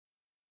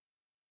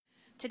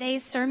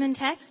Today's sermon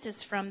text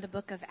is from the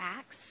book of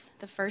Acts,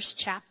 the first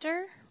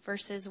chapter,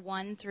 verses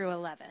 1 through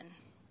 11.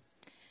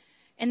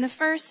 In the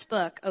first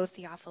book, O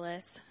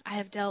Theophilus, I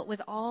have dealt with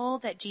all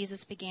that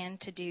Jesus began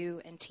to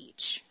do and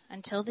teach,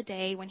 until the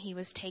day when he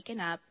was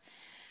taken up,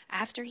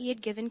 after he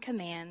had given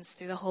commands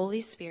through the Holy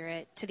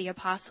Spirit to the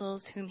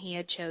apostles whom he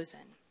had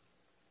chosen.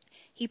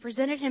 He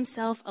presented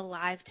himself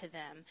alive to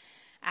them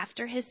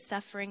after his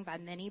suffering by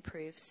many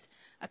proofs,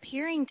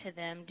 appearing to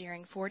them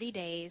during 40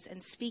 days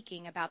and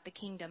speaking about the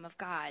kingdom of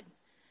God.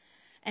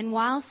 And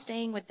while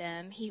staying with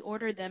them, he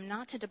ordered them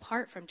not to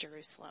depart from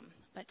Jerusalem,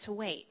 but to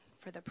wait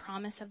for the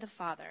promise of the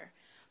Father,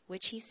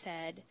 which he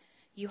said,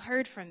 "You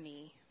heard from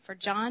me, for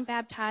John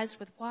baptized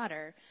with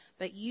water,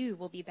 but you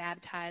will be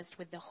baptized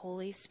with the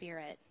Holy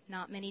Spirit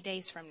not many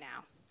days from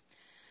now."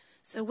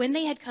 So when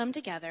they had come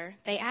together,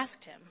 they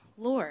asked him,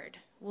 "Lord,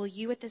 will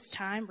you at this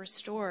time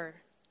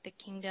restore the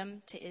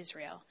kingdom to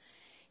Israel?"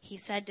 He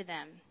said to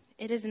them,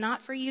 "It is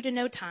not for you to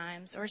know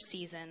times or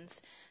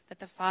seasons that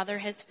the Father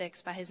has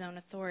fixed by his own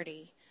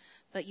authority,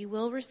 but you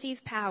will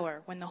receive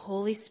power when the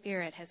Holy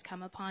Spirit has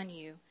come upon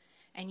you,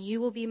 and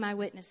you will be my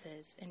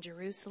witnesses in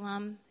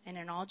Jerusalem and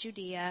in all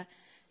Judea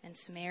and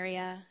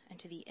Samaria and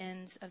to the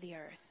ends of the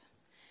earth."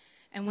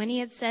 And when he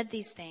had said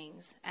these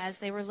things, as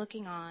they were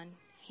looking on,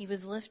 he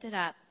was lifted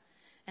up,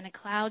 and a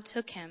cloud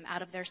took him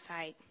out of their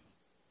sight.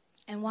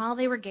 And while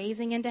they were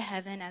gazing into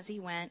heaven as he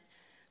went,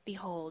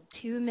 behold,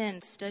 2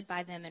 men stood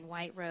by them in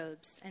white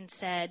robes and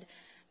said,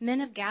 "Men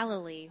of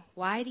Galilee,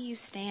 why do you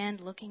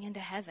stand looking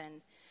into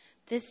heaven?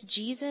 This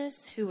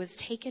Jesus who was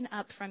taken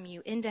up from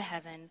you into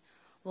heaven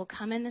will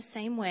come in the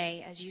same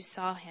way as you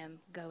saw him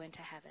go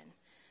into heaven."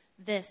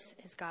 This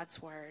is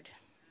God's word.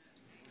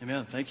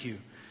 Amen. Thank you.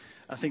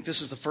 I think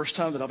this is the first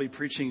time that I'll be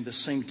preaching the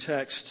same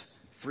text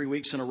 3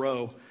 weeks in a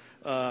row.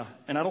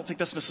 And I don't think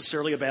that's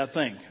necessarily a bad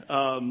thing.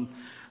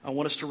 I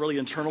want us to really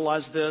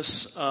internalize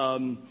this.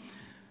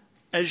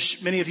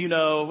 As many of you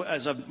know,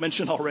 as I've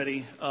mentioned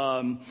already,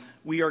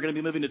 we are going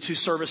to be moving to 2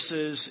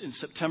 services in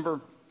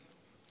September.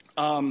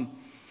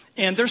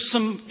 And there's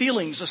some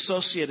feelings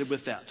associated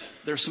with that.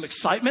 There's some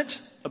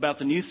excitement about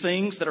the new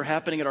things that are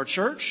happening at our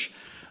church.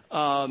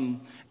 And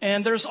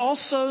there's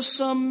also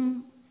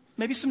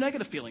maybe some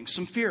negative feelings,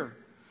 some fear.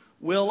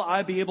 Will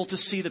I be able to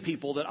see the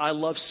people that I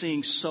love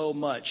seeing so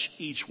much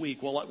each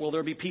week? Will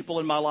there be people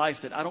in my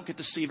life that I don't get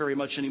to see very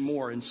much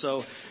anymore? And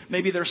so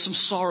maybe there's some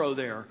sorrow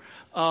there.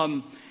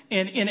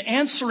 And in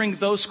answering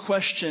those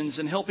questions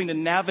and helping to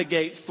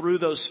navigate through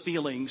those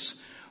feelings,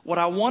 what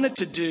I wanted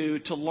to do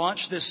to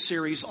launch this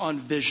series on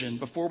vision,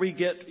 before we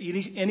get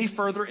any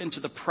further into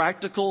the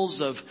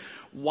practicals of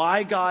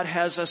why God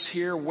has us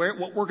here,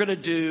 what we're going to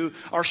do,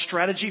 our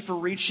strategy for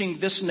reaching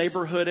this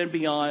neighborhood and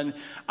beyond,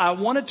 I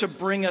wanted to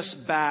bring us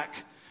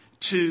back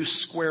to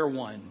square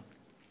one.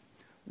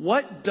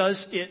 What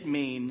does it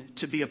mean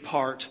to be a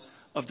part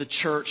of the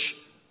Church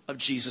of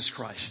Jesus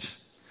Christ?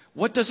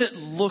 What does it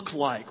look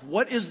like?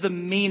 What is the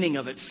meaning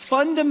of it?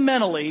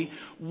 Fundamentally,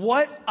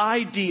 what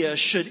idea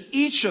should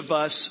each of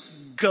us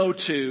go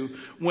to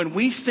when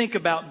we think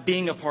about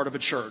being a part of a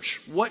church?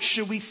 What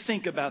should we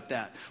think about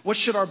that? What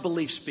should our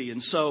beliefs be?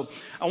 And so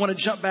I want to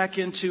jump back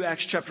into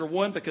Acts chapter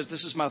 1 because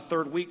this is my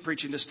 3rd week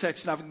preaching this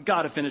text and I've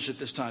got to finish it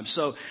this time.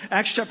 So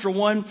Acts chapter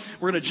 1,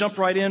 we're going to jump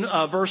right in.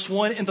 Verse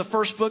 1, in the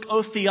first book,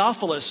 O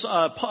Theophilus,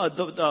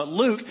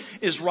 Luke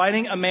is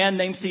writing a man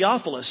named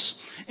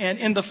Theophilus. And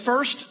in the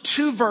first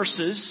 2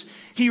 verses,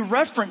 he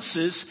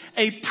references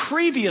a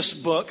previous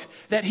book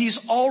that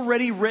he's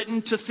already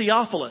written to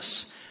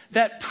Theophilus.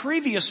 That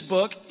previous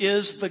book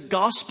is the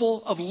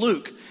Gospel of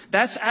Luke.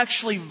 That's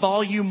actually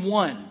volume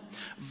 1.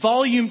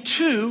 Volume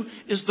 2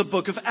 is the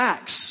book of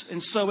Acts.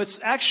 And so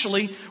it's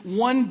actually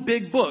one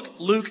big book,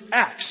 Luke,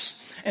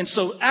 Acts. And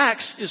so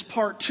Acts is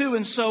part 2.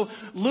 And so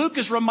Luke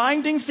is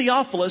reminding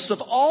Theophilus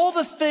of all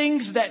the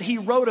things that he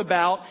wrote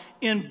about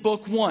in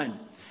book 1.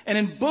 And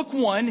in book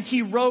 1,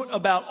 he wrote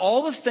about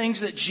all the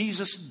things that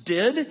Jesus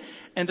did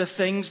and the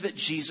things that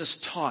Jesus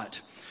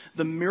taught.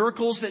 The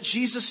miracles that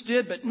Jesus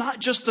did, but not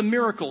just the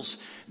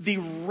miracles, the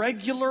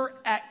regular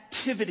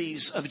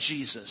activities of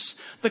Jesus,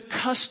 the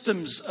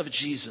customs of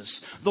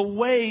Jesus, the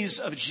ways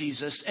of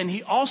Jesus. And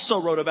he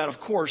also wrote about, of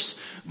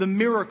course, the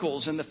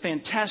miracles and the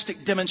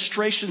fantastic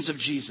demonstrations of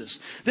Jesus.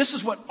 This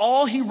is what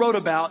all he wrote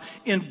about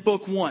in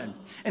book 1.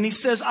 And he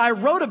says, I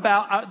wrote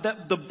about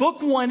that the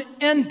book 1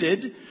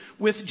 ended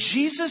with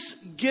Jesus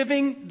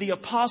giving the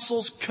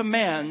apostles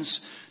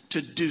commands to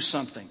do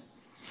something.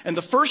 And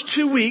the first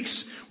 2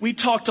 weeks, we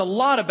talked a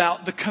lot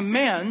about the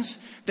commands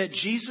that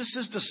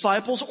Jesus'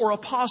 disciples or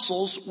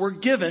apostles were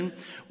given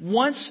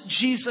once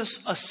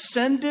Jesus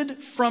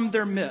ascended from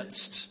their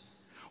midst.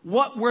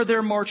 What were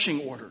their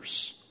marching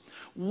orders?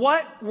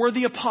 What were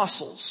the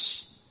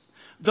apostles,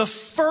 the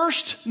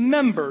first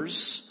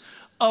members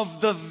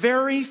of the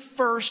very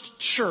first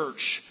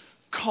church,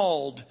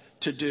 called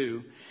to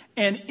do?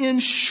 And in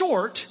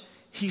short,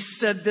 he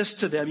said this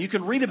to them. You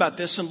can read about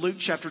this in Luke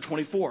chapter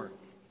 24.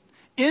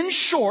 In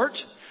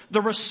short,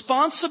 the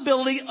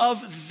responsibility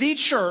of the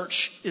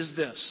church is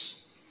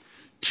this: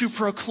 to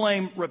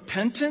proclaim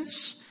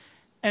repentance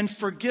and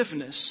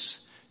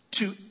forgiveness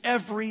to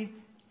every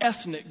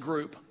ethnic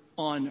group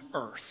on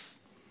earth.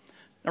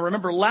 Now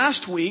remember,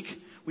 last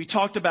week we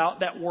talked about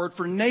that word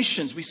for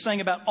nations. We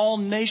sang about all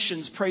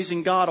nations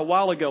praising God a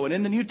while ago. And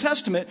in the New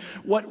Testament,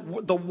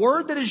 what the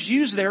word that is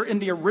used there in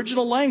the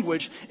original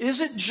language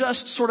isn't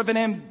just sort of an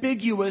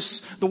ambiguous,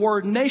 the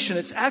word nation.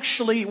 It's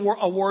actually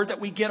a word that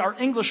we get our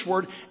English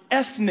word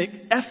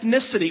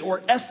ethnicity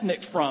or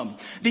ethnic from.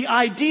 The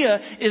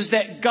idea is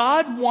that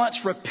God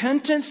wants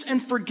repentance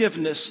and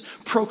forgiveness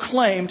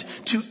proclaimed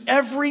to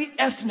every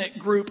ethnic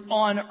group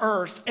on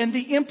earth. And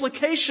the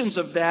implications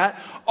of that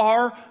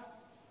are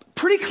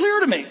pretty clear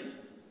to me.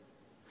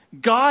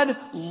 God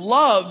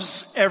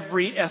loves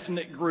every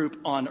ethnic group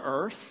on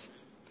earth.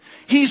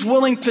 He's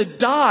willing to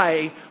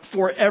die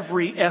for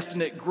every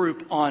ethnic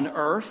group on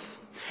earth.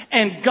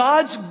 And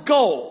God's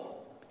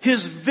goal,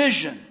 His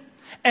vision,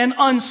 an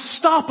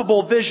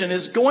unstoppable vision,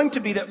 is going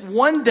to be that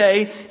one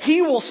day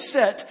He will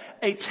set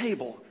a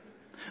table.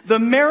 The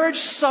marriage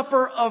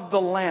supper of the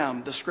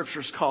Lamb, the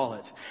scriptures call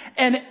it.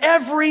 And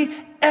every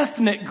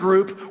ethnic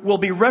group will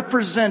be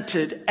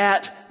represented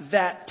at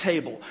that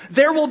table.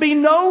 There will be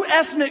no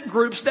ethnic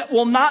groups that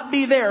will not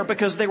be there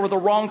because they were the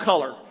wrong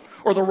color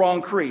or the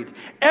wrong creed.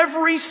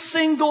 Every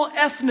single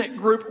ethnic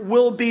group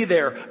will be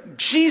there.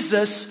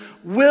 Jesus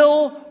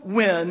will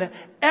win.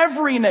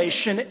 Every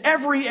nation,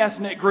 every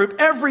ethnic group,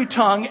 every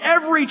tongue,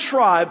 every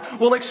tribe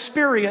will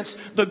experience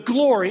the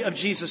glory of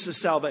Jesus'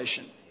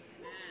 salvation.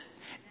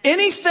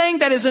 Anything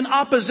that is in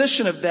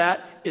opposition of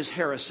that is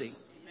heresy.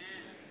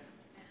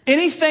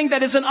 Anything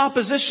that is in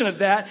opposition of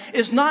that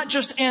is not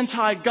just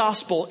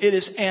anti-gospel, it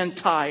is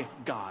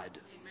anti-God.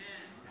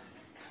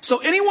 So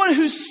anyone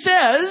who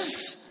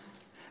says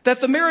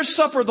that the marriage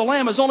supper of the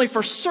Lamb is only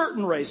for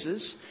certain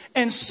races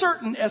and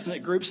certain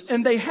ethnic groups,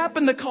 and they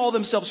happen to call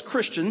themselves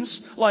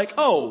Christians, like,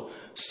 oh,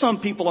 some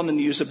people on the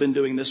news have been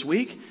doing this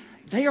week,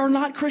 they are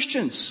not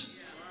Christians.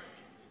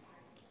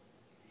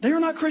 They are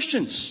not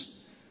Christians.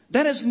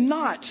 That is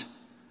not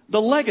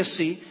the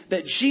legacy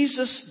that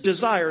Jesus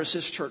desires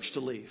His church to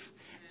leave.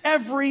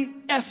 Every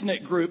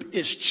ethnic group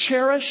is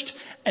cherished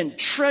and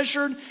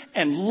treasured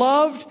and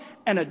loved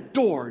and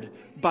adored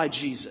by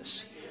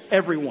Jesus.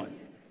 Everyone.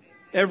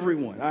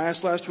 Everyone. I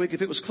asked last week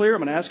if it was clear. I'm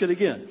going to ask it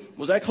again.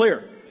 Was that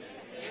clear?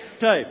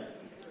 Okay.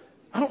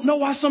 I don't know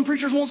why some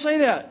preachers won't say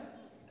that.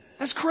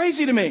 That's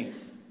crazy to me.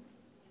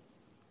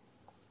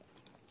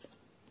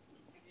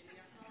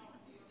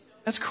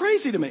 That's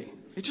crazy to me.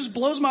 It just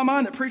blows my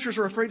mind that preachers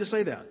are afraid to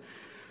say that.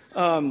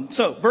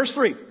 So, verse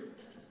 3.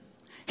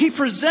 He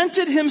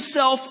presented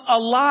Himself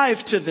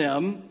alive to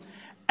them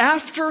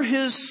after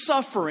His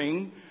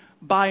suffering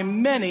by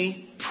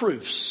many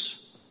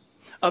proofs,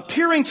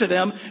 appearing to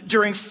them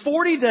during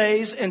 40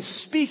 days and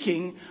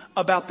speaking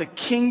about the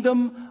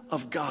kingdom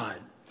of God.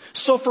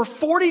 So for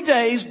 40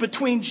 days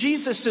between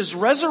Jesus'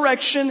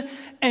 resurrection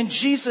and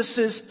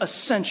Jesus'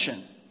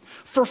 ascension,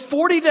 for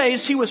 40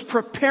 days He was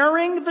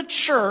preparing the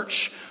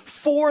church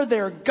for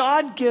their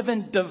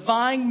God-given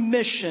divine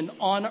mission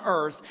on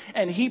earth,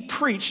 and He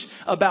preached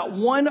about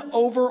one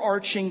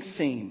overarching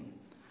theme: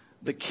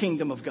 the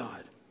kingdom of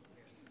God.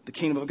 The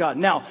kingdom of God.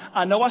 Now,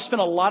 I know I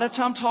spent a lot of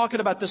time talking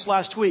about this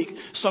last week,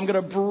 so I'm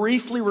going to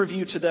briefly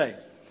review today.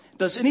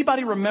 Does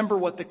anybody remember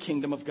what the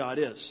kingdom of God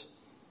is?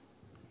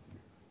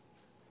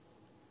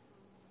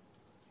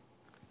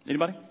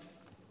 Anybody?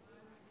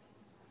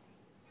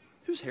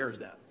 Whose hair is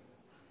that?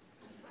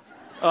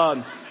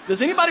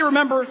 Does anybody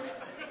remember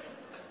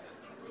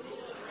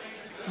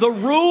the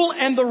rule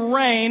and the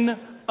reign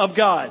of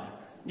God?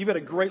 You've got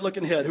a great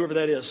looking head, whoever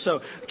that is.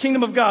 So,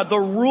 kingdom of God, the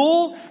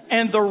rule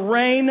and the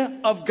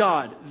reign of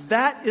God.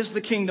 That is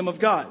the kingdom of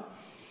God.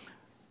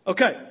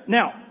 Okay,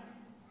 now,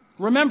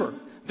 remember,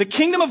 the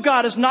kingdom of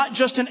God is not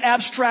just an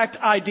abstract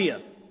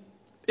idea.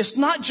 It's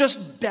not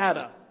just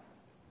data.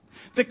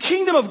 The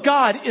kingdom of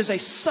God is a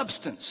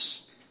substance.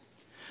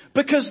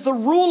 Because the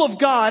rule of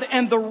God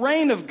and the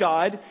reign of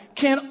God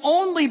can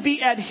only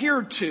be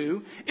adhered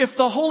to if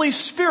the Holy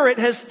Spirit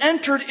has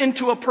entered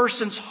into a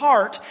person's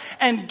heart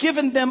and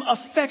given them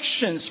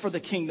affections for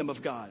the kingdom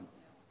of God.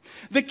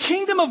 The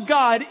kingdom of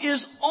God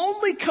is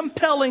only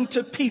compelling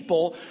to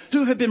people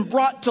who have been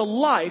brought to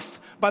life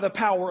by the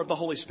power of the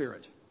Holy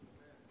Spirit.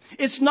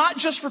 It's not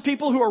just for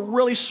people who are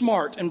really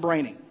smart and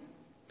brainy.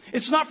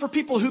 It's not for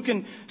people who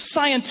can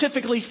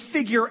scientifically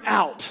figure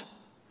out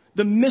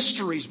the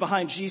mysteries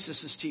behind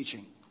Jesus'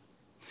 teaching.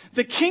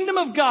 The kingdom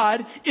of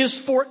God is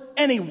for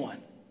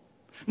anyone.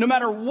 No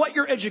matter what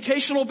your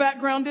educational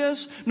background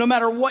is, no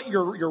matter what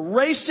your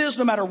race is,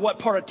 no matter what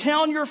part of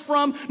town you're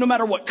from, no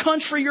matter what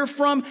country you're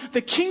from,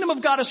 the kingdom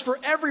of God is for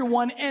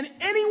everyone, and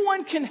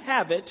anyone can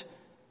have it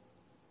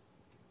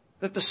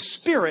that the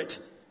Spirit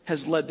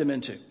has led them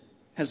into,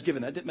 has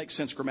given. That didn't make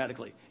sense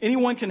grammatically.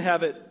 Anyone can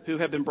have it who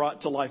have been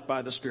brought to life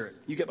by the Spirit.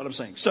 You get what I'm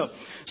saying? So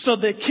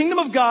the kingdom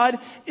of God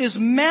is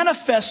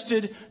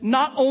manifested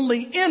not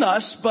only in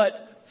us,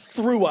 but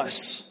through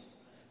us.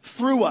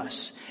 Through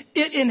us.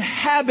 It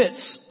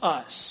inhabits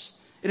us.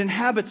 It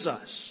inhabits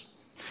us.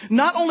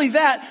 Not only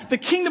that, the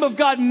kingdom of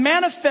God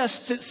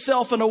manifests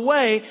itself in a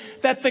way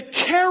that the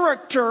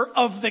character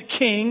of the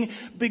king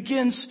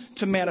begins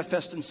to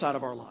manifest inside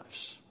of our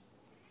lives.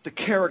 The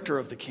character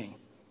of the king.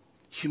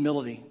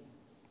 Humility,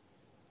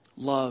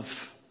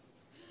 love,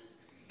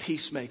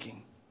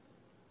 peacemaking.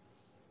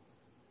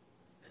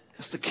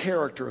 That's the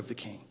character of the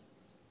king.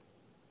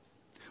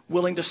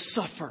 Willing to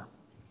suffer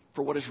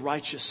for what is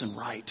righteous and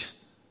right.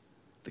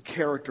 The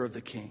character of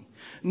the king.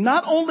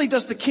 Not only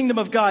does the kingdom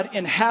of God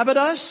inhabit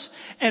us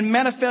and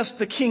manifest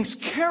the king's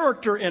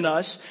character in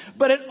us,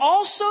 but it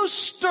also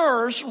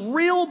stirs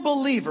real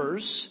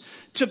believers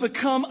to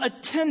become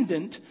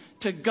attendant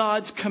to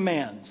God's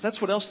commands.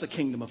 That's what else the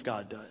kingdom of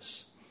God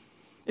does.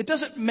 It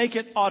doesn't make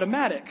it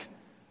automatic.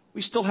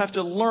 We still have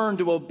to learn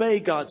to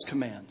obey God's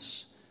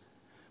commands.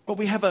 But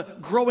we have a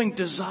growing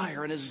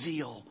desire and a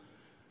zeal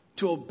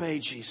to obey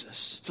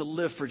Jesus, to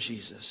live for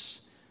Jesus,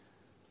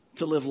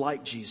 to live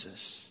like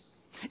Jesus.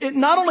 It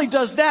not only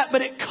does that,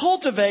 but it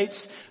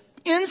cultivates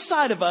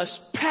inside of us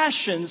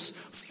passions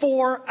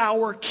for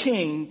our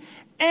King,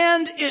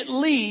 and it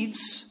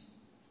leads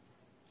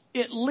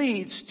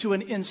to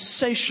an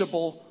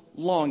insatiable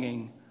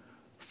longing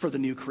for the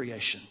new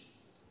creation,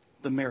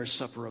 the marriage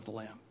supper of the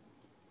Lamb.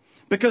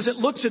 Because it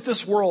looks at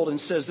this world and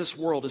says this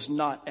world is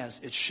not as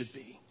it should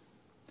be.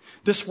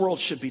 This world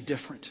should be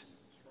different.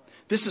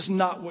 This is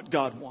not what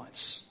God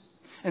wants.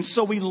 And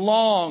so we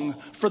long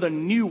for the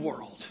new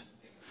world,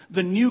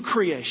 the new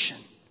creation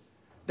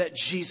that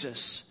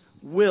Jesus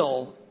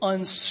will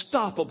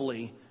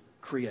unstoppably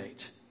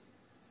create.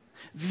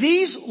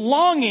 These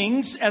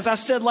longings, as I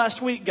said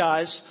last week,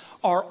 guys,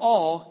 are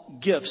all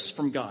gifts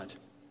from God.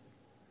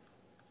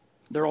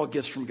 They're all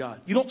gifts from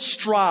God. You don't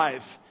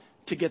strive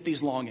to get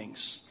these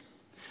longings.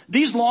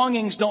 These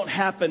longings don't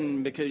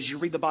happen because you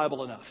read the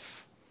Bible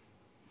enough.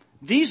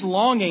 These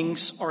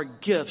longings are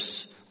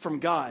gifts from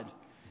God.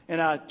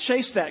 And I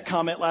chased that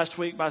comment last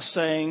week by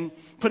saying,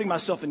 putting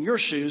myself in your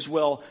shoes,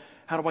 well,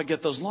 how do I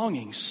get those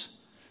longings?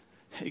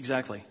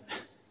 Exactly.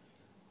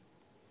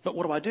 But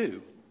what do I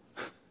do?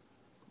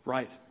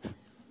 Right.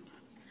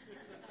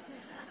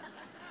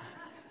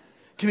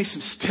 Give me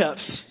some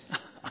steps.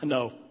 I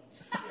know.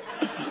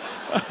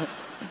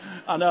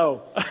 I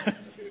know.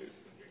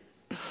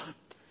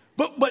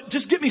 But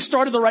just get me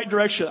started in the right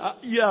direction.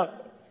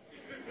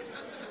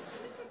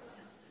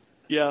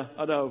 Yeah,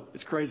 I know.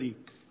 It's crazy.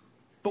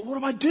 But what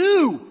do I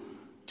do?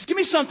 Just give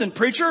me something,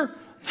 preacher.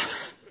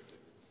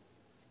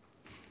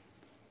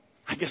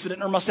 I guess I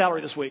didn't earn my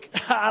salary this week.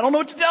 I don't know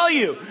what to tell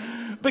you.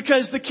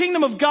 Because the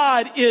kingdom of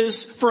God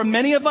is, for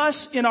many of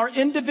us, in our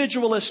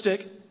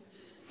individualistic,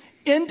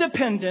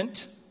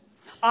 independent,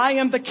 I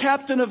am the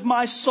captain of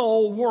my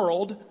soul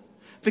world.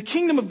 The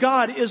kingdom of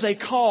God is a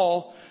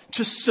call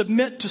to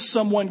submit to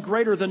someone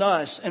greater than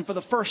us and for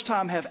the first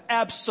time have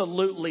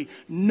absolutely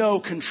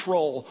no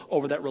control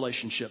over that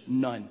relationship.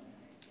 None.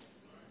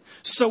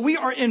 So we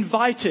are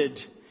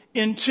invited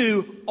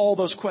into all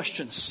those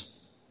questions.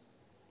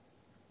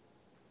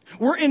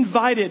 We're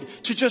invited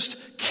to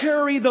just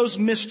carry those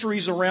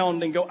mysteries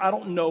around and go, I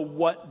don't know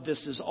what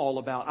this is all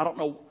about. I don't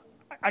know.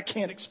 I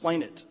can't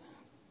explain it.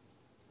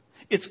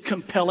 It's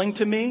compelling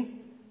to me.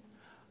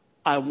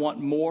 I want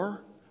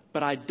more,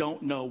 but I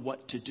don't know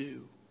what to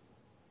do.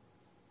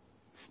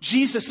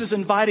 Jesus is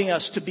inviting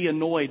us to be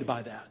annoyed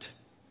by that.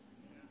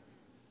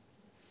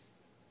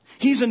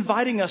 He's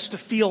inviting us to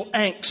feel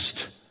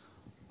angst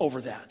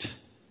over that.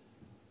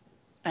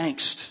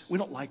 Angst. We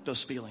don't like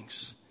those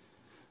feelings.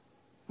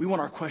 We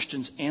want our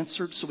questions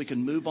answered so we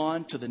can move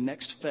on to the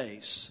next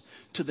phase,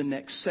 to the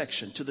next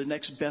section, to the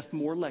next Beth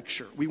Moore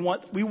lecture. We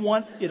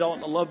want it all.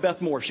 I love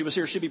Beth Moore. If she was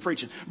here, she'd be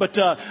preaching. But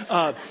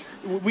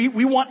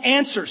we want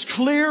answers,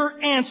 clear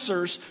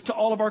answers to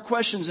all of our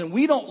questions. And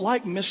we don't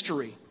like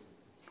mystery.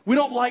 We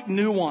don't like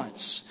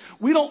nuance.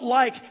 We don't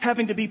like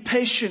having to be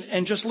patient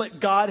and just let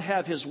God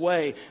have his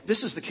way.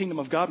 This is the kingdom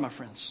of God, my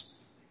friends.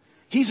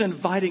 He's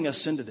inviting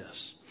us into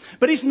this.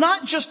 But he's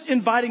not just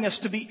inviting us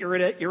to be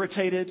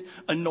irritated,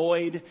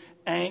 annoyed,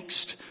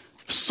 angst,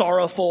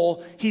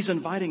 sorrowful. He's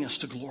inviting us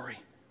to glory.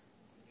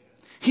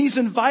 He's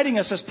inviting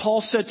us, as Paul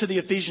said to the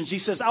Ephesians, he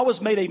says, I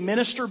was made a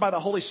minister by the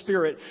Holy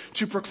Spirit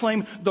to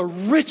proclaim the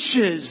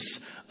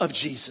riches of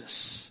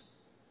Jesus.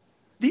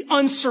 The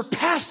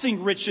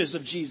unsurpassing riches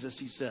of Jesus,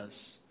 he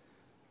says.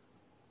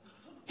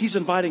 He's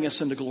inviting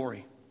us into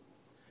glory.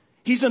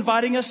 He's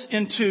inviting us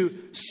into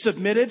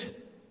submitted,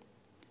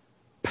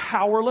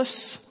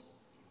 powerless,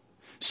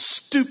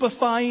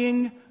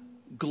 stupefying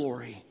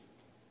glory.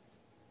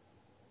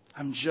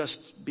 I'm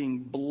just being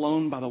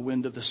blown by the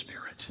wind of the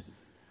Spirit.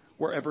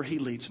 Wherever he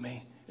leads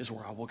me is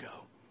where I will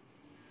go.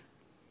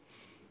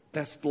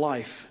 That's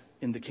life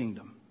in the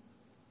kingdom.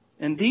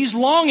 And these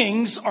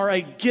longings are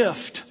a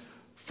gift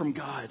from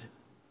God.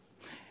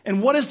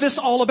 And what is this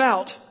all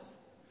about?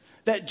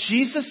 That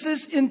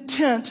Jesus'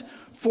 intent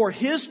for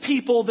his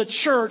people, the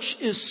church,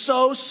 is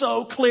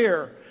so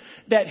clear.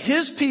 That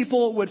his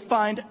people would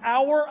find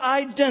our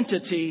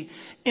identity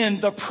in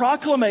the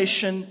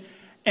proclamation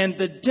and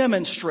the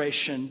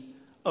demonstration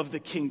of the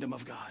kingdom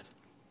of God.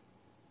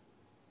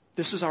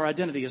 This is our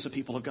identity as a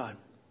people of God.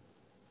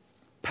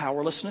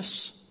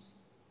 Powerlessness,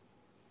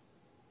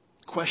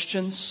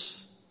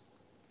 questions,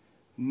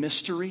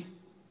 mystery,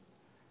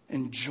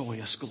 and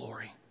joyous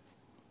glory.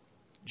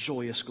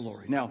 Joyous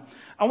glory. Now,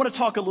 I want to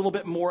talk a little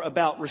bit more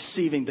about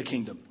receiving the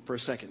kingdom for a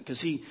second,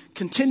 because he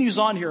continues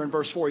on here in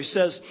verse 4. He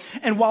says,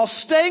 and while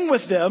staying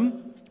with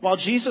them, while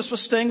Jesus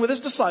was staying with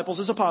his disciples,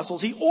 his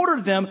apostles, he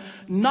ordered them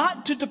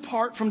not to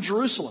depart from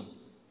Jerusalem,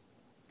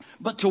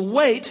 but to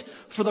wait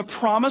for the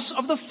promise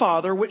of the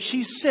Father, which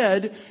he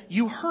said,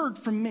 you heard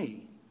from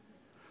me.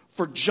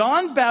 For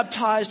John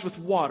baptized with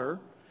water,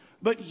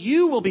 but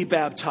you will be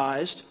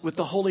baptized with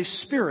the Holy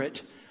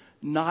Spirit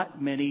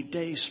not many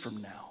days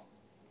from now.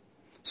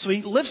 So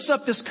he lifts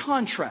up this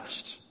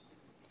contrast.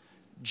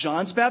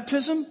 John's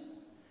baptism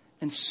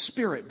and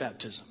Spirit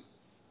baptism.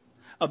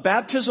 A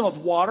baptism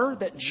of water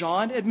that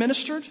John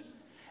administered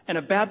and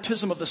a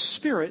baptism of the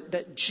Spirit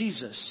that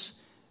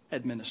Jesus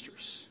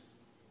administers.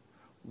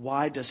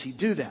 Why does he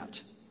do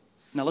that?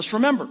 Now let's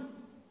remember.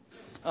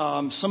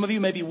 Some of you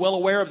may be well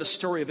aware of the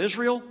story of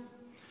Israel,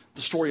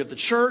 the story of the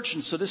church,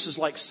 and so this is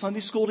like Sunday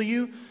school to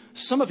you.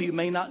 Some of you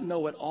may not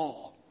know it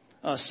all.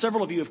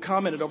 Several of you have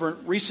commented over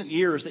recent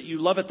years that you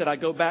love it that I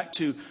go back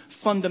to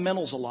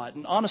fundamentals a lot.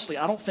 And honestly,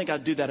 I don't think I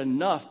do that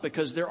enough,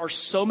 because there are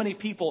so many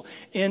people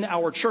in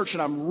our church,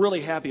 and I'm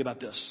really happy about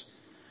this,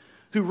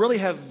 who really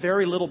have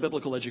very little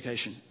biblical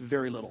education,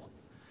 very little.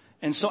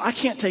 And so I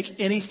can't take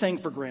anything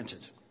for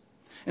granted.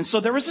 And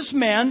so there was this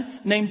man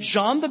named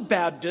John the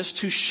Baptist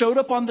who showed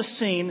up on the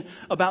scene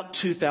about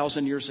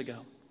 2,000 years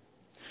ago.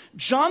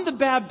 John the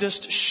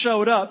Baptist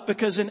showed up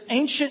because in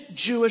ancient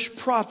Jewish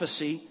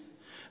prophecy,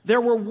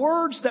 there were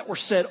words that were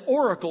said,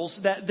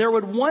 oracles, that there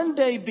would one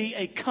day be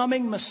a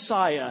coming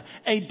Messiah,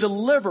 a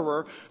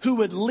deliverer who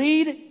would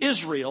lead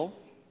Israel,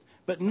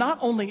 but not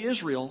only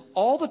Israel,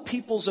 all the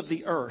peoples of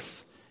the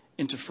earth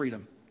into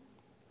freedom.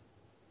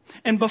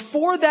 And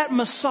before that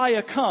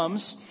Messiah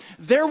comes,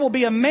 there will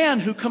be a man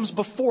who comes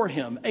before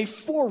him, a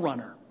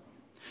forerunner.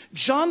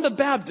 John the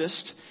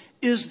Baptist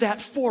is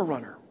that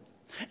forerunner.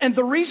 And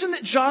the reason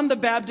that John the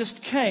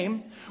Baptist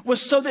came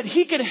was so that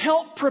he could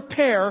help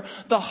prepare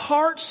the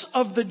hearts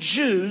of the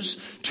Jews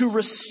to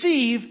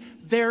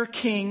receive their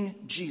King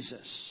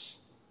Jesus.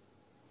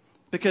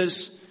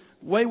 Because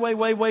way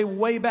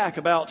back,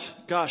 about,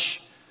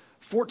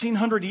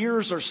 1,400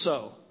 years or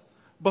so,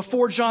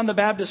 before John the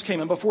Baptist came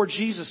and before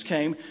Jesus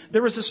came,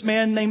 there was this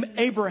man named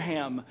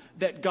Abraham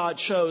that God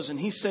chose. And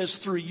he says,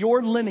 through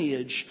your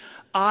lineage,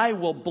 I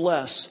will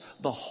bless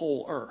the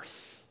whole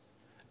earth.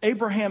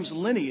 Abraham's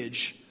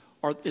lineage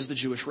is the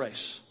Jewish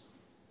race.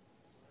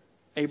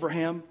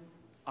 Abraham,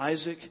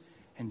 Isaac,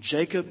 and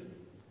Jacob.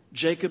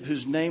 Jacob,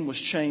 whose name was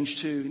changed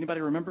to,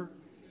 anybody remember?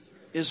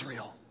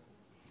 Israel.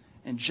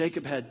 And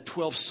Jacob had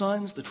 12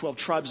 sons, the 12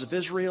 tribes of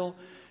Israel.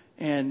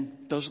 And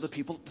those are the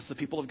people, that's the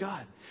people of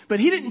God. But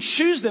he didn't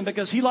choose them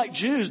because he liked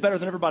Jews better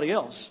than everybody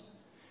else.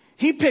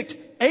 He picked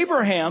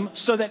Abraham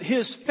so that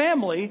his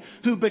family,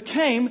 who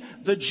became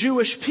the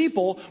Jewish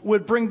people,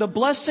 would bring the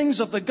blessings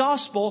of the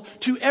gospel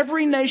to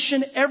every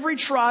nation, every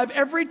tribe,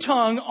 every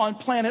tongue on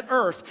planet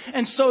Earth.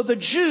 And so the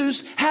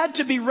Jews had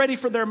to be ready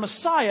for their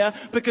Messiah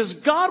because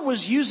God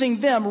was using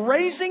them,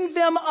 raising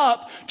them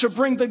up to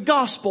bring the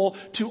gospel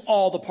to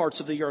all the parts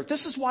of the earth.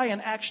 This is why in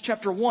Acts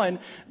chapter 1,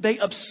 they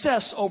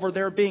obsess over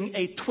there being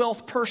a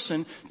 12th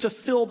person to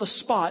fill the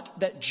spot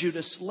that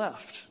Judas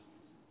left.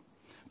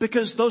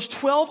 Because those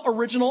 12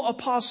 original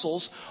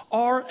apostles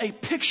are a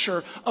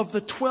picture of the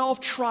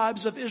 12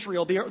 tribes of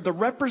Israel. They are the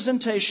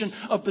representation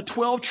of the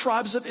 12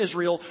 tribes of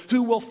Israel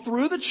who will,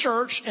 through the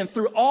church and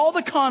through all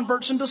the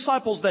converts and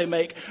disciples they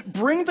make,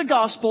 bring the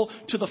gospel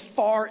to the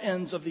far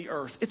ends of the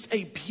earth. It's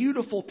a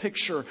beautiful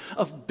picture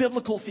of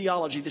biblical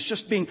theology that's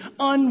just being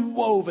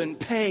unwoven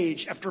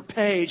page after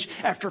page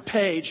after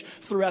page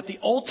throughout the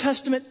Old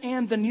Testament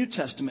and the New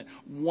Testament.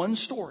 One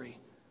story.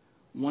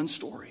 One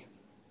story.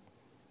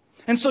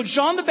 And so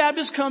John the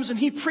Baptist comes and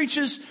he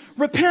preaches,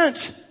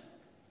 repent.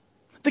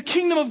 The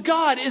kingdom of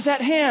God is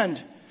at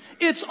hand.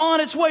 It's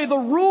on its way. The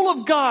rule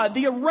of God,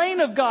 the reign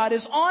of God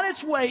is on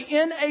its way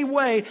in a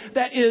way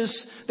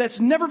that's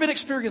never been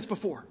experienced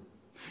before.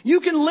 You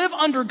can live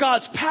under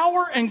God's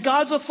power and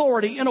God's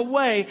authority in a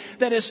way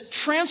that is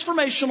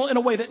transformational, in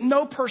a way that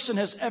no person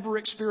has ever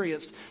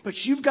experienced.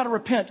 But you've got to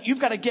repent. You've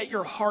got to get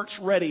your hearts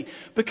ready,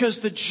 because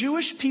the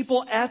Jewish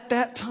people at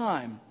that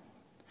time,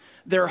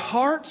 their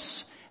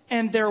hearts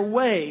and their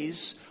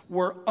ways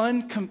were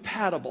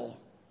incompatible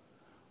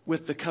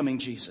with the coming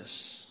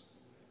Jesus.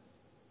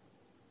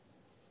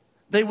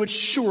 They would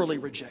surely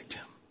reject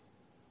him.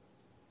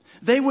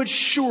 They would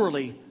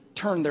surely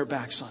turn their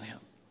backs on him.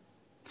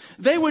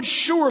 They would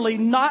surely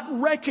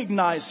not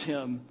recognize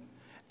him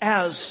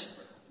as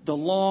the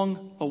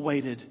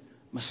long-awaited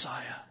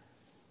Messiah.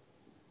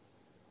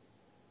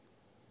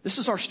 This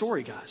is our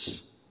story,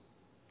 guys.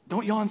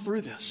 Don't yawn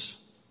through this.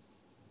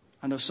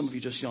 I know some of you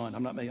just yawned.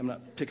 I'm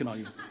not picking on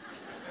you.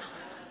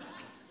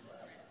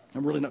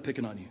 I'm really not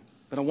picking on you.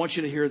 But I want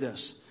you to hear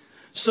this.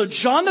 So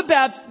John the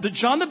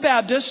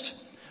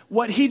Baptist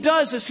what he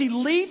does is he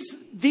leads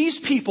these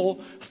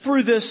people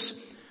through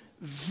this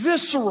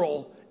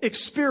visceral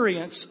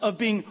experience of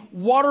being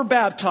water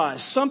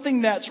baptized,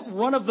 something that's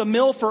run of the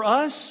mill for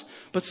us,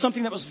 but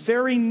something that was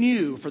very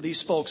new for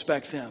these folks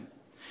back then.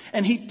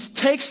 And he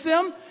takes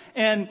them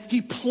and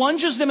he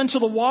plunges them into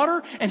the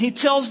water and he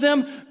tells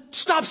them,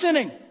 stop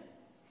sinning.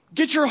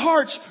 Get your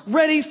hearts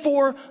ready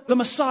for the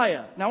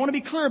Messiah. Now I want to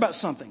be clear about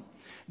something.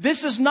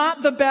 This is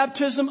not the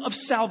baptism of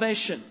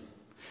salvation.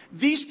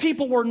 These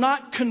people were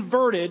not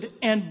converted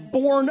and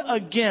born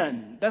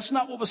again. That's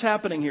not what was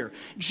happening here.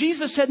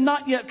 Jesus had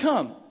not yet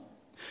come.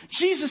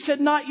 Jesus had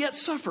not yet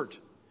suffered.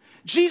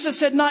 Jesus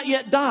had not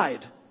yet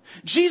died.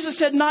 Jesus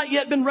had not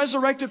yet been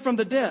resurrected from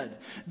the dead.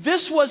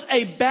 This was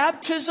a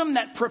baptism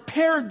that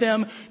prepared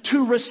them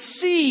to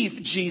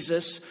receive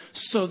Jesus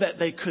so that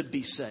they could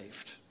be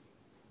saved.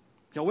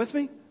 Y'all with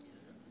me?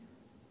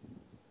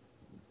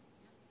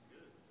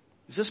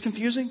 Is this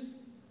confusing?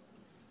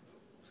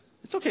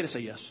 It's okay to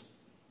say yes.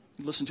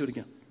 Listen to it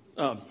again.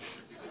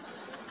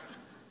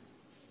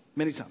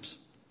 Many times.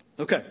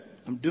 Okay.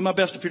 I'm doing my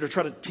best to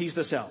try to tease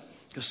this out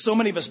because so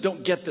many of us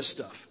don't get this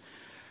stuff.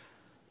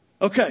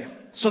 Okay.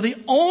 So the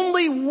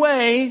only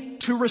way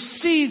to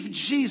receive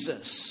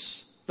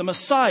Jesus, the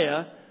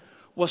Messiah,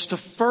 was to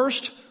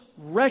first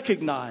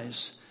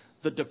recognize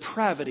the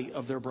depravity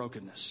of their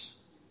brokenness.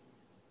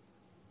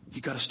 You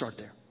got to start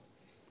there.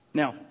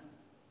 Now,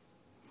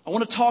 I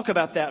want to talk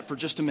about that for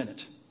just a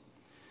minute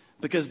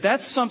because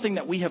that's something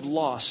that we have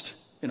lost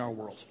in our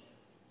world.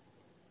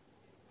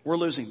 We're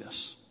losing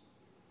this.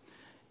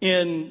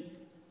 In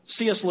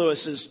C.S.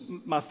 Lewis is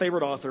my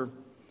favorite author.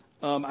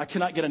 I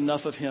cannot get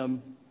enough of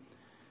him.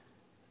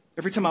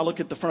 Every time I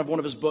look at the front of one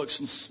of his books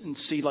and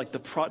see like the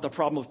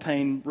Problem of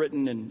Pain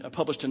written and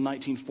published in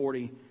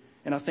 1940,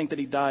 and I think that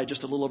he died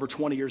just a little over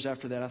 20 years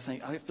after that,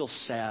 I feel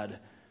sad.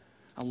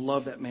 I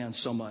love that man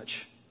so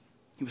much.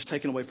 He was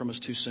taken away from us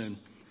too soon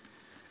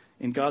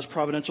in God's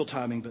providential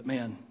timing. But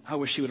man, I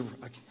wish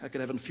I could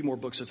have a few more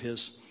books of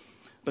his.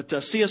 But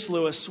C.S.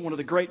 Lewis, one of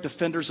the great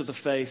defenders of the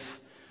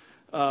faith,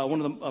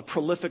 a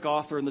prolific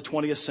author in the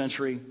 20th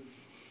century.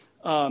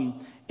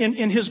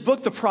 In his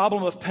book, The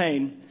Problem of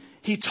Pain,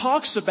 he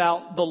talks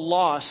about the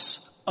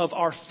loss of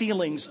our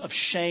feelings of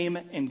shame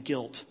and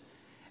guilt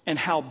and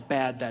how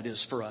bad that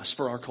is for us,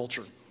 for our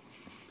culture.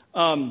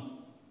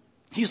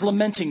 He's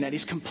lamenting that.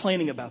 He's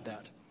complaining about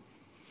that.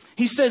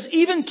 He says,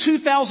 even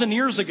 2,000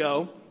 years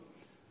ago,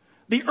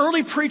 the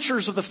early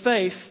preachers of the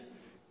faith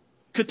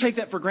could take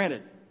that for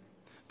granted.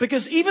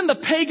 Because even the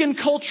pagan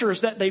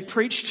cultures that they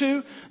preached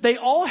to, they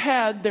all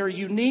had their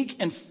unique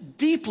and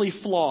deeply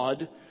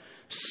flawed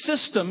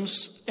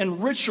systems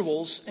and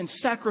rituals and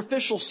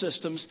sacrificial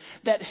systems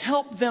that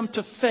helped them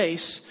to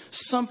face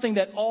something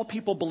that all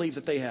people believed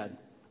that they had,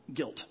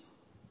 guilt.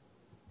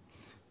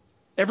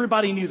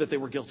 Everybody knew that they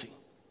were guilty.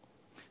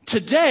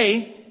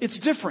 Today, it's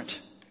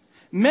different.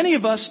 Many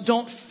of us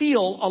don't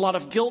feel a lot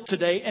of guilt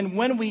today, and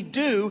when we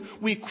do,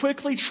 we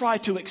quickly try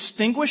to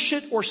extinguish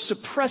it or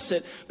suppress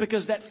it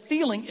because that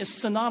feeling is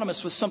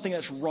synonymous with something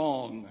that's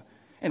wrong,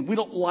 and we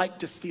don't like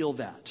to feel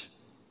that.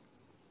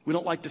 We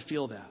don't like to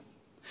feel that.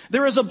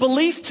 There is a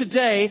belief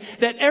today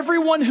that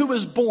everyone who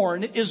is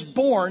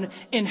born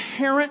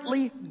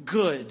inherently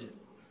good.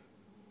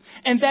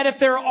 And that if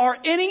there are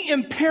any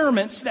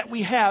impairments that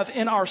we have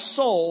in our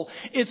soul,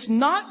 it's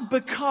not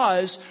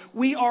because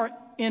we are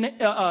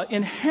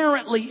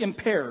inherently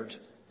impaired.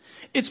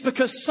 It's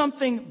because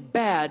something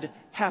bad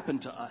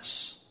happened to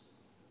us.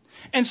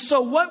 And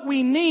so what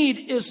we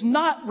need is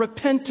not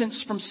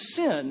repentance from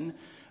sin,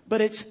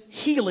 but it's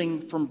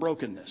healing from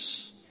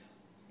brokenness.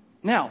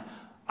 Now,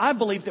 I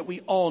believe that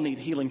we all need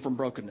healing from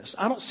brokenness.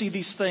 I don't see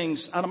these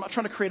things, I'm not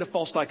trying to create a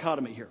false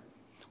dichotomy here.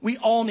 We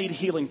all need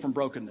healing from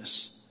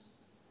brokenness.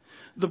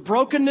 The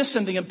brokenness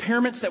and the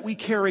impairments that we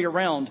carry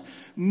around,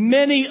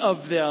 many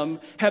of them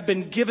have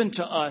been given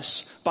to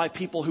us by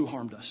people who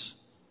harmed us.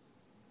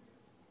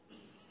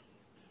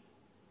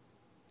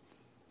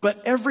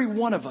 But every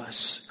one of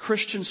us,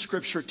 Christian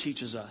scripture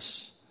teaches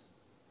us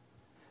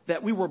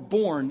that we were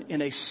born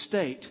in a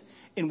state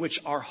in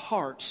which our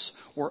hearts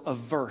were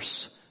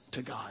averse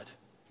to God.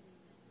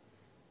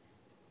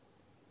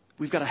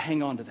 We've got to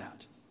hang on to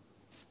that.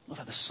 I love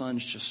how the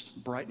sun's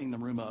just brightening the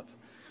room up.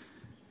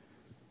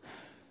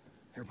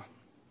 Here,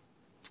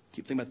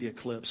 keep thinking about the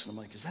eclipse, and I'm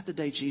like, is that the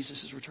day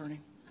Jesus is returning?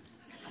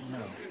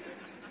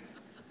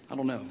 I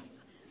don't know.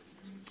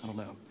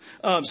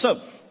 So,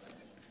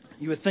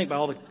 you would think by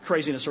all the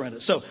craziness around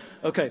it. So,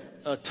 okay,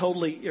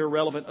 totally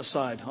irrelevant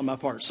aside on my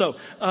part. So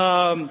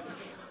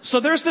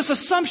there's this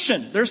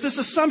assumption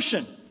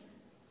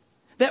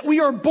that we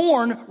are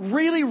born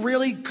really,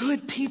 really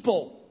good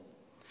people.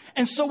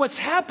 And so what's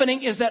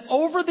happening is that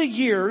over the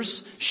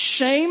years,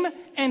 shame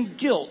and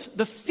guilt,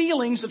 the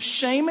feelings of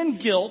shame and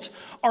guilt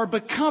are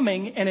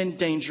becoming an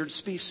endangered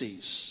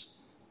species.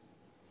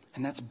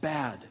 And that's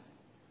bad.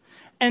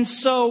 And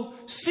so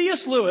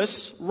C.S.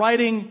 Lewis,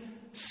 writing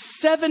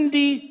 70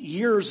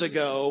 years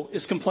ago,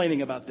 is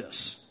complaining about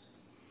this.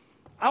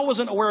 I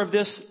wasn't aware of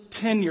this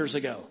 10 years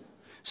ago.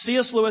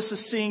 C.S. Lewis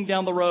is seeing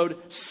down the road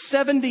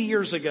 70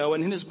 years ago,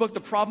 and in his book,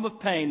 The Problem of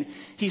Pain,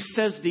 he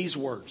says these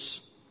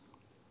words: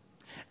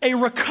 a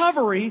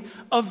recovery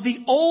of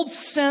the old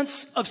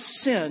sense of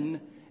sin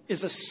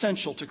is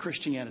essential to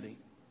Christianity.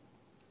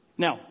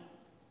 Now,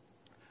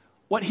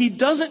 what he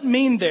doesn't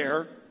mean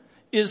there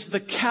is the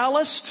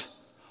calloused,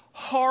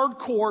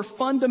 hardcore,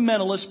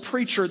 fundamentalist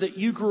preacher that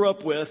you grew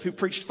up with who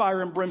preached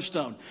fire and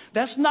brimstone.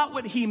 That's not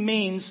what he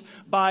means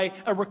by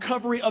a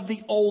recovery of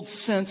the old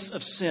sense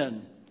of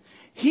sin.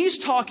 He's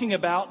talking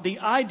about the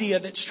idea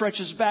that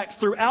stretches back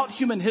throughout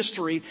human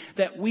history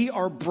that we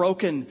are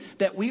broken,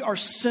 that we are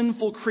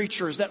sinful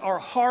creatures, that our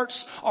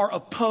hearts are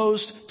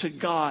opposed to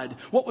God.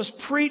 What was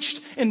preached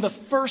in the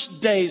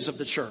first days of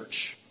the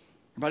church.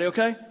 Everybody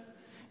okay?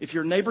 If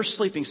your neighbor's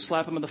sleeping,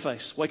 slap him in the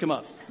face. Wake him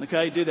up.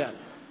 Okay? Do that.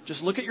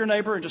 Just look at your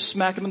neighbor and just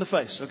smack him in the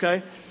face.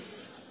 Okay?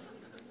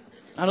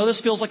 I know this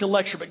feels like a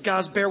lecture, but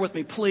guys, bear with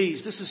me,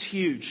 please. This is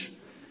huge.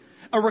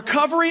 A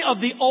recovery of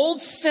the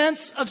old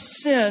sense of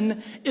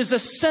sin is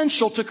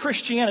essential to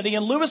Christianity.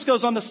 And Lewis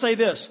goes on to say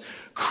this: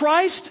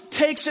 Christ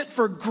takes it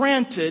for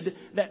granted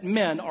that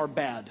men are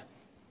bad.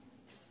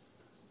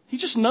 He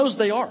just knows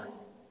they are.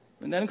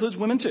 And that includes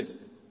women too.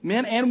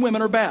 Men and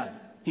women are bad.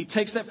 He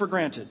takes that for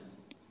granted.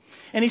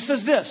 And he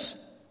says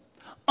this: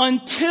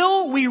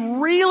 until we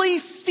really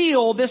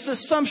feel this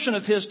assumption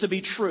of his to be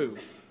true,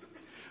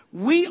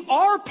 we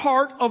are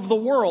part of the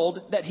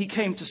world that he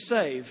came to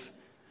save,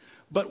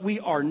 but we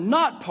are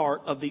not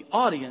part of the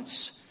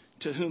audience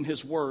to whom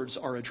his words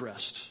are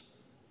addressed.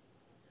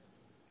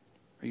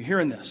 Are you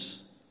hearing this?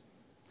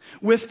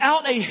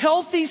 Without a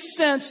healthy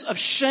sense of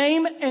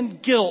shame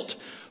and guilt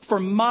for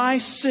my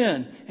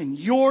sin and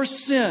your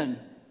sin,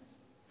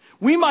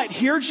 we might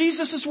hear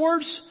Jesus'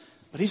 words,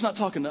 but he's not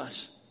talking to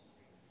us.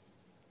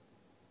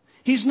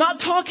 He's not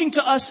talking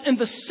to us in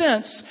the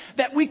sense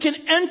that we can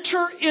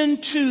enter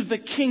into the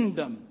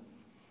kingdom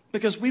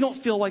because we don't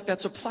feel like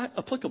that's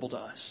applicable to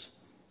us.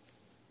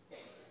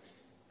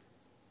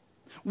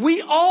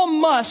 We all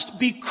must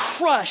be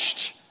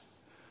crushed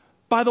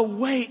by the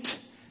weight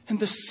and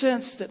the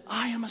sense that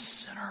I am a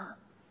sinner.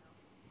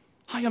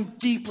 I am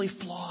deeply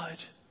flawed.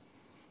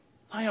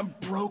 I am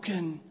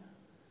broken.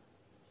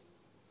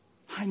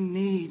 I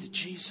need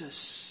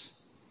Jesus.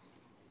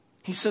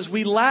 He says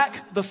we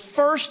lack the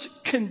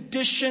first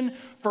condition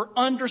for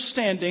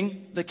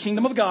understanding the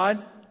kingdom of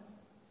God.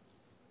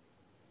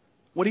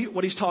 What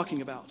he's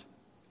talking about.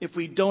 If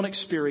we don't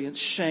experience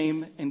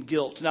shame and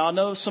guilt. Now, I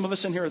know some of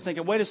us in here are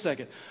thinking, wait a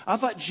second. I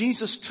thought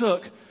Jesus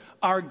took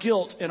our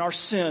guilt and our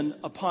sin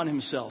upon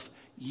himself.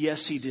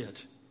 Yes, he did.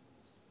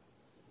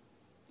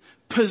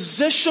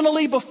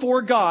 Positionally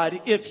before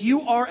God, if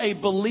you are a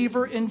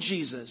believer in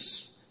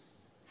Jesus,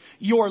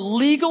 your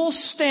legal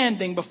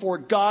standing before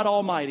God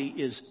Almighty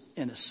is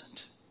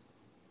innocent.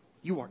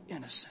 You are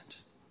innocent.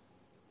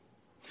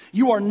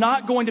 You are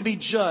not going to be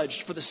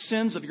judged for the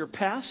sins of your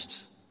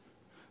past,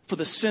 for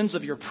the sins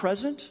of your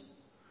present,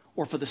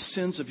 or for the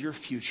sins of your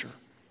future,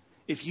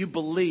 if you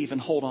believe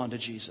and hold on to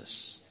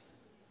Jesus.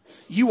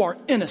 You are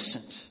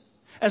innocent.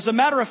 As a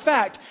matter of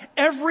fact,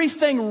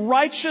 everything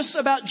righteous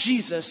about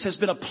Jesus has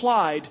been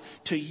applied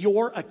to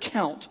your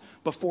account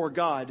before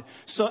God.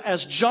 So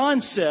as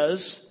John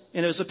says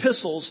in his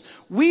epistles,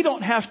 we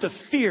don't have to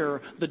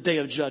fear the day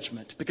of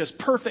judgment because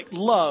perfect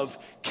love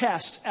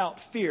casts out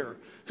fear.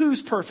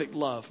 Whose perfect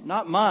love?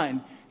 Not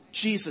mine.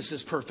 Jesus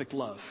is perfect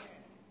love.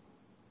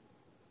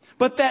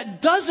 But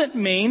that doesn't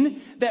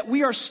mean that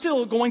we are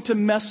still going to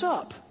mess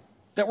up,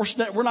 that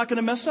we're not going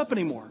to mess up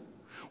anymore.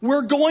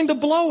 We're going to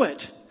blow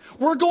it.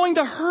 We're going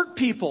to hurt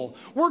people.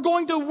 We're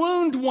going to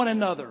wound one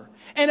another.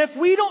 And if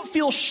we don't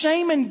feel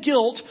shame and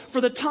guilt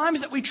for the times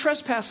that we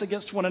trespass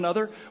against one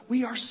another,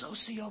 we are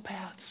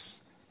sociopaths.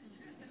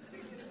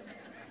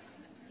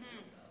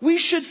 We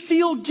should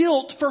feel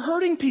guilt for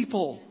hurting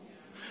people.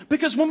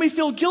 Because when we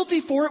feel guilty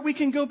for it, we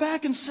can go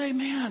back and say,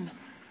 man,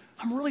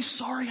 I'm really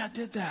sorry I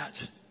did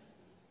that.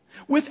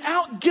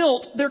 Without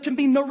guilt, there can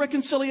be no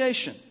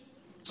reconciliation.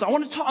 So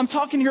I'm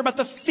talking here about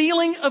the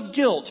feeling of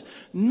guilt,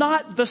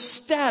 not the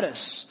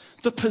status,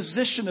 the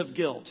position of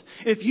guilt.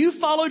 If you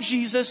follow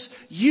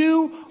Jesus,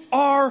 you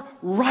are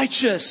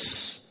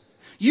righteous.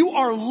 You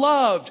are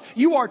loved.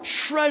 You are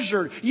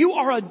treasured. You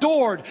are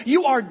adored.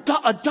 You are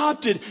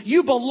adopted.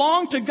 You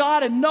belong to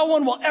God and no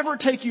one will ever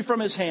take you from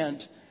his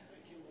hand.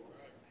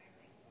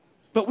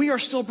 But we are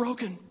still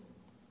broken.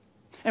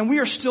 And we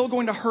are still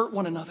going to hurt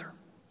one another.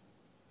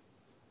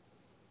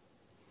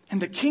 And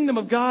the kingdom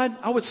of God,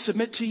 I would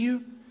submit to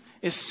you,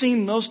 is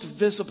seen most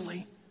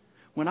visibly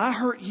when I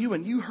hurt you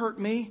and you hurt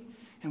me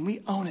and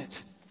we own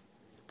it.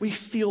 We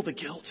feel the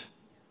guilt.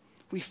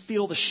 We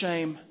feel the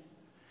shame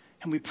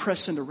and we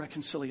press into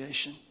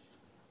reconciliation.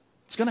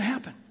 It's going to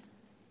happen.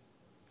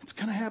 It's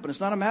going to happen.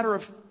 It's not a matter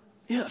of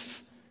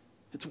if,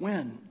 it's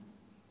when.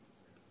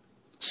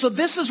 So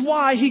this is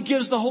why he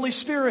gives the Holy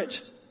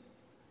Spirit.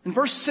 In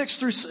verse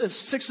 6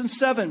 and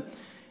 7,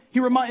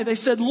 they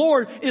said,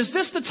 Lord, is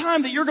this the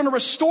time that you're going to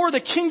restore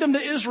the kingdom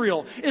to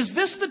Israel? Is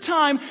this the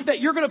time that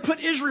you're going to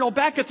put Israel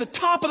back at the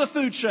top of the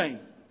food chain?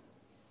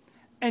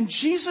 And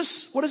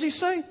Jesus, what does he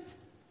say?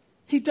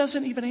 He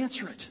doesn't even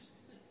answer it.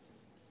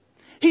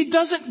 He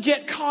doesn't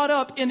get caught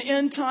up in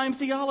end-time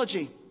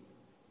theology.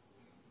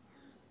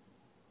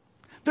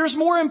 There's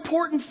more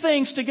important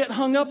things to get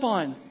hung up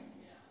on.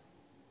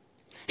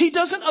 He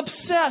doesn't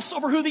obsess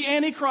over who the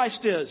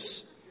Antichrist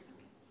is.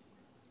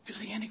 Who's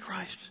the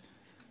Antichrist?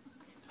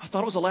 I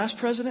thought it was the last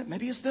president.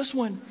 Maybe it's this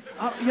one.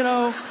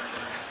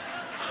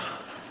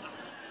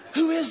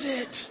 Who is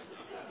it?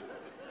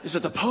 Is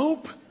it the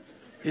Pope?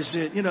 Is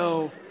it, I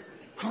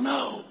don't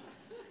know.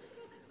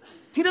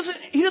 He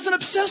doesn't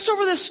obsess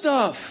over this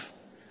stuff.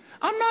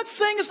 I'm not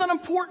saying it's not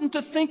important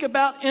to think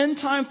about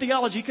end-time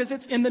theology because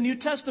it's in the New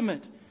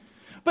Testament.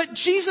 But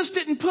Jesus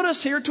didn't put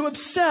us here to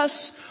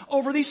obsess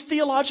over this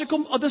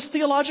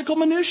theological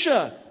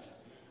minutia.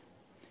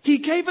 He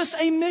gave us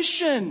a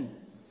mission.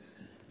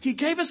 He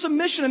gave us a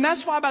mission. And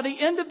that's why by the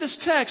end of this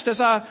text, as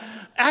I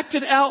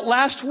acted out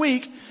last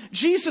week,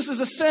 Jesus is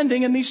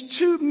ascending and these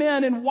two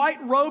men in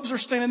white robes are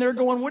standing there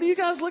going, what are you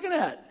guys looking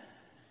at?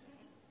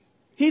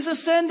 He's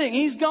ascending.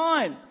 He's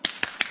gone.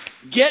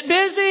 Get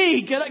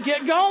busy.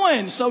 Get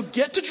going. So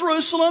get to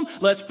Jerusalem.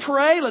 Let's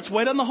pray. Let's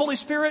wait on the Holy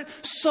Spirit.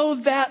 So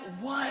that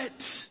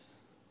what?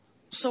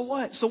 So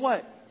what?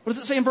 What does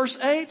it say in verse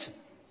 8?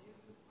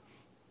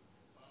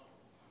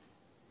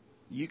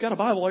 You got a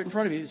Bible right in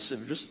front of you.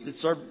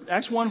 It's our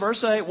Acts 1,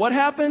 verse 8. What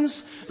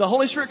happens? The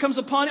Holy Spirit comes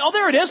upon you. Oh,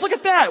 there it is. Look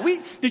at that.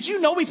 Did you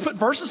know we put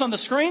verses on the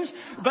screens?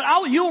 But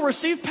you will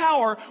receive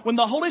power when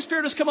the Holy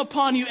Spirit has come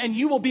upon you, and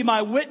you will be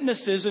my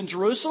witnesses in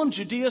Jerusalem,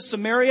 Judea,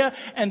 Samaria,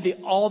 and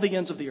all the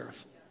ends of the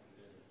earth.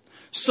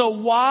 So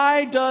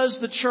why does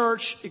the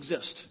church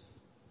exist?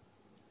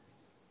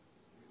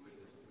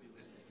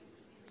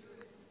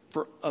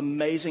 For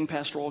amazing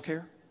pastoral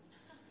care?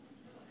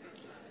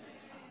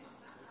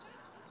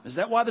 Is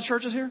that why the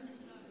church is here?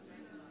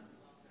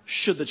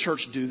 Should the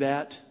church do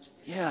that?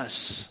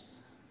 Yes.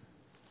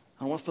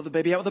 I don't want to throw the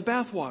baby out with the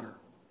bathwater.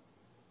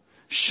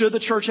 Should the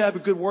church have a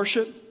good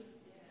worship?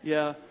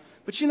 Yeah.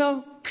 But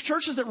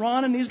churches that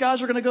Ron and these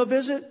guys are going to go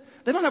visit,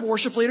 they don't have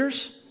worship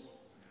leaders.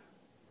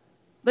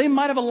 They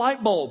might have a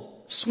light bulb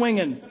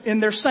swinging in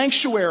their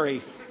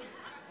sanctuary.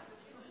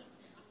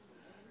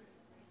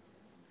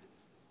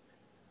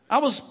 I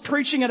was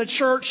preaching at a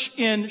church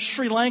in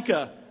Sri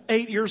Lanka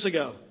 8 years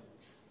ago.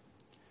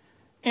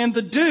 And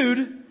the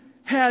dude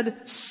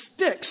had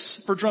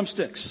sticks for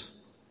drumsticks.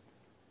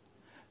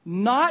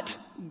 Not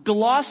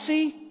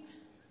glossy,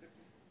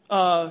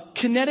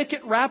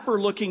 Connecticut wrapper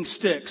looking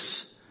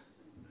sticks.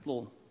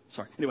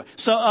 Anyway,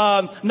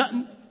 so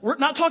we're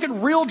not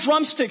talking real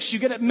drumsticks you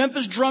get at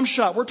Memphis Drum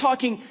Shop. We're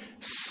talking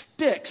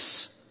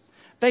sticks.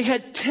 They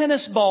had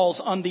tennis balls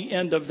on the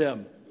end of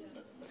them.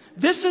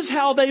 This is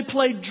how they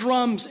played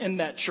drums in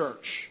that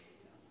church.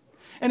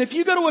 And if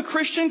you go to a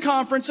Christian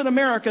conference in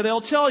America,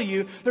 they'll tell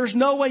you there's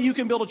no way you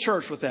can build a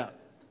church with that.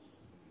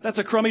 That's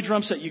a crummy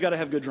drum set. You got to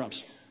have good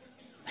drums.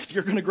 If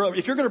you're going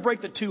to break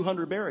the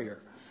 200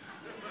 barrier,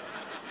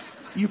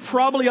 you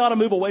probably ought to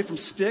move away from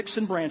sticks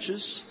and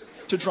branches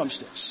to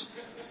drumsticks.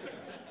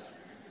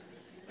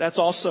 That's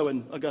also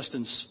in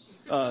Augustine's,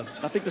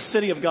 I think, the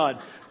City of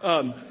God.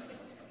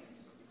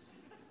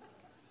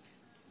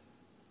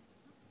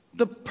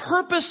 The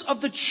purpose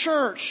of the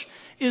church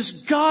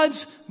is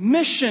God's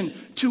mission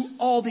to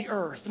all the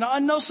earth. Now, I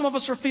know some of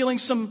us are feeling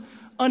some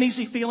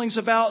uneasy feelings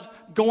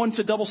about going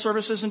to double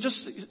services. And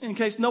just in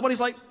case nobody's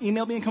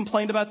emailed me and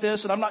complained about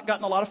this, and I've not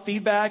gotten a lot of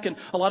feedback and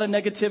a lot of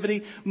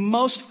negativity.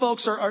 Most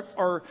folks I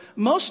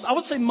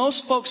would say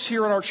most folks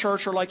here in our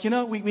church are like,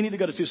 we need to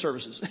go to 2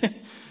 services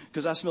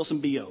because I smell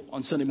some BO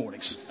on Sunday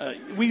mornings.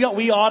 We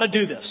ought to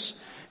do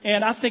this.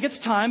 And I think it's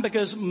time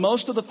because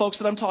most of the folks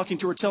that I'm talking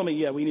to are telling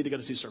me, we need to go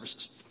to 2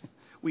 services.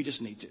 We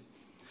just need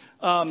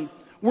to.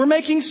 We're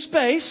making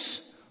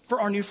space for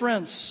our new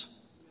friends.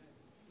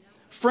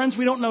 Friends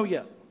we don't know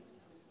yet.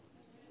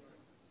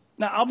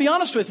 Now, I'll be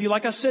honest with you,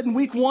 like I said in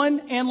week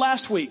 1 and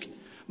last week,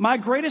 my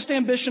greatest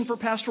ambition for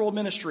pastoral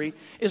ministry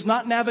is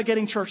not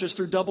navigating churches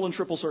through double and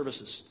triple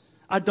services.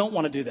 I don't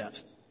want to do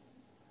that.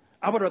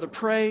 I would rather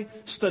pray,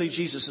 study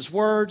Jesus'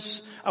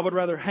 words. I would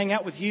rather hang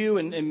out with you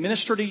and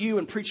minister to you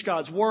and preach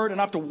God's word and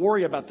not have to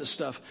worry about this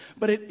stuff.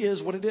 But it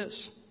is what it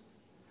is.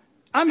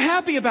 I'm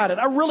happy about it.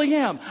 I really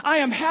am. I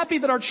am happy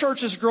that our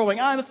church is growing.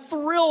 I'm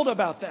thrilled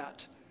about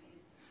that.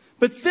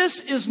 But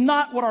this is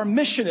not what our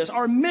mission is.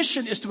 Our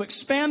mission is to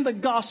expand the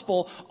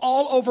gospel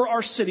all over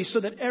our city so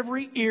that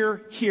every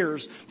ear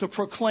hears the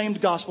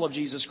proclaimed gospel of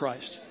Jesus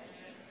Christ.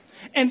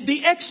 And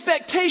the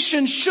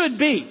expectation should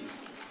be,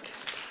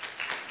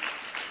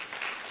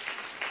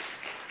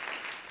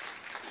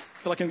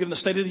 I feel like I'm giving the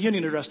State of the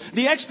Union address.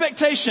 The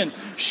expectation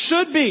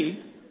should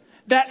be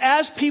that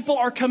as people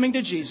are coming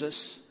to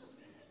Jesus,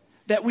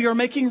 that we are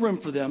making room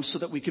for them so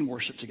that we can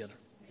worship together.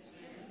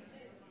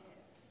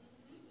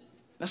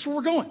 That's where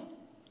we're going.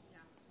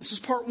 This is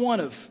part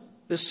 1 of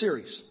this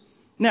series.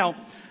 Now,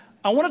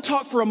 I want to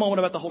talk for a moment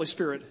about the Holy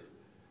Spirit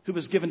who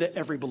was given to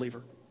every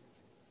believer.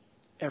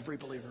 Every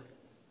believer.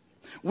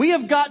 We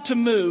have got to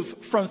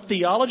move from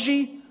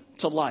theology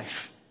to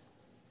life.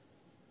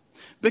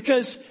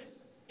 Because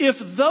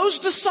if those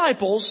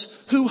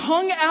disciples who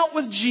hung out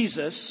with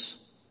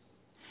Jesus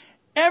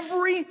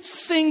every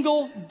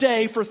single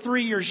day for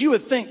 3 years, you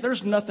would think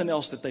there's nothing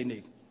else that they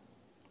need.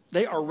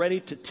 They are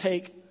ready to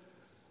take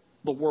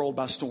the world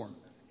by storm.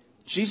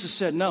 Jesus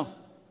said, no,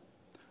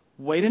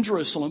 wait in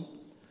Jerusalem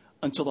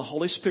until the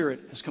Holy Spirit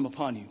has come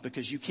upon you,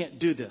 because you can't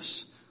do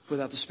this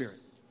without the Spirit.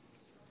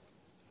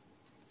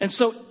 And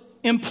so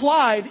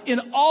implied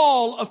in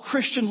all of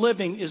Christian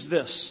living is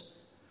this: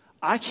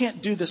 I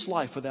can't do this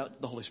life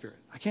without the Holy Spirit.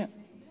 I can't.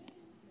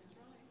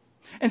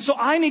 And so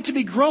I need to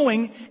be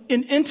growing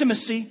in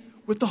intimacy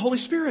with the Holy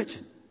Spirit.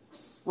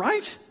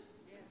 Right?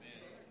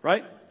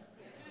 Right?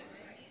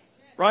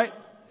 Right?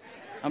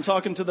 I'm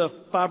talking to the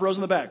 5 rows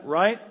in the back.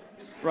 Right?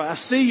 Right. I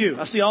see you.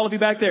 I see all of you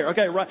back there.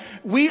 Okay, right.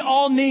 We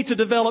all need to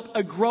develop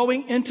a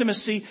growing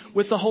intimacy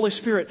with the Holy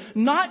Spirit.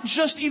 Not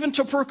just even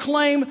to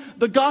proclaim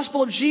the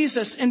gospel of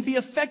Jesus and be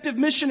effective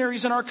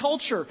missionaries in our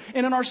culture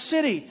and in our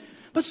city,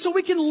 but so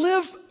we can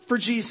live for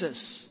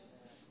Jesus.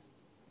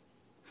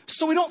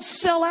 So we don't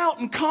sell out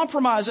and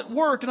compromise at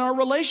work and our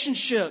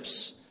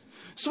relationships.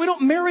 So we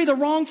don't marry the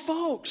wrong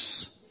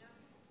folks.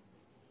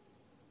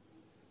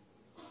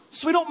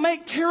 So we don't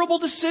make terrible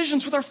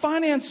decisions with our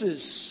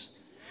finances.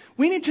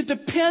 We need to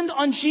depend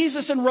on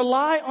Jesus and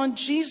rely on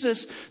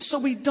Jesus so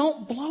we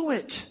don't blow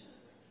it.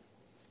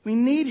 We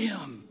need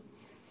Him.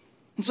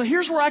 And so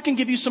here's where I can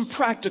give you some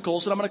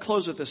practicals, and I'm going to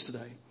close with this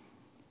today.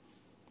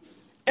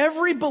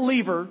 Every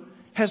believer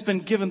has been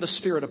given the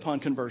Spirit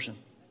upon conversion.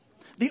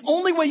 The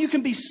only way you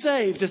can be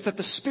saved is that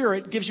the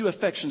Spirit gives you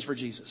affections for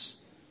Jesus.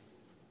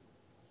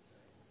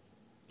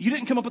 You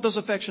didn't come up with those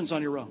affections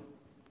on your own.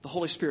 The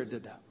Holy Spirit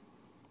did that.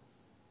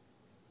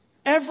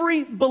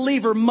 Every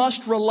believer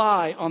must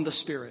rely on the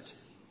Spirit.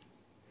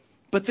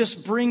 But this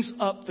brings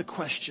up the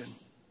question.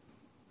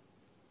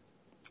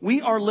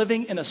 We are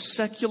living in a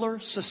secular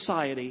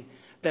society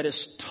that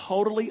is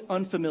totally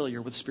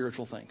unfamiliar with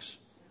spiritual things.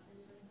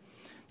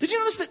 Did you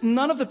notice that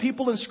none of the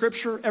people in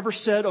Scripture ever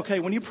said,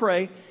 okay, when you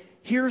pray,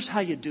 here's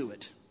how you do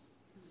it?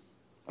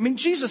 I mean,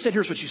 Jesus said,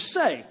 here's what you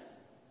say.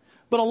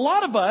 But a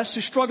lot of us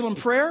who struggle in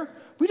prayer,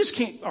 we just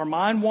can't, our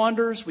mind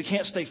wanders. We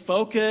can't stay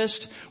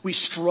focused. We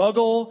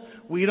struggle.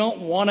 We don't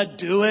want to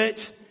do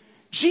it.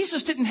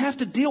 Jesus didn't have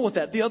to deal with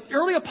that. The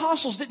early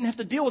apostles didn't have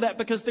to deal with that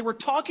because they were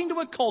talking to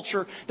a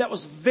culture that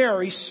was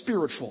very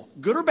spiritual.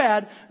 Good or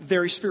bad,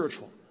 very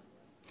spiritual.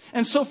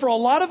 And so for a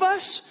lot of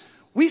us,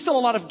 we feel a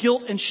lot of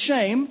guilt and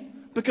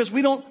shame because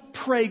we don't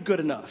pray good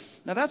enough.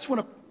 Now that's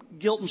when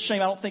guilt and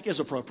shame I don't think is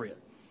appropriate.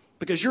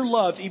 Because you're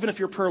loved even if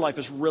your prayer life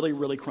is really,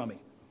 really crummy.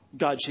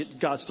 God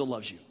still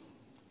loves you.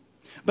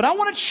 But I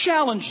want to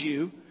challenge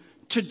you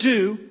to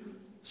do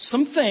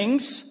some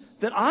things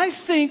that I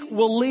think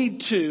will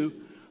lead to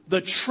the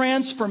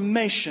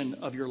transformation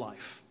of your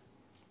life.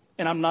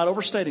 And I'm not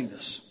overstating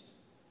this.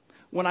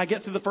 When I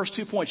get through the first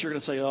 2 points, you're going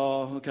to say,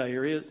 oh, okay,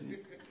 here he is.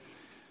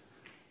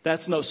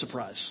 That's no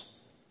surprise.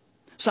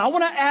 So I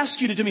want to ask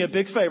you to do me a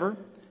big favor.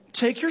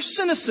 Take your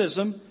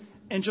cynicism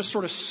and just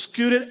sort of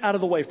scoot it out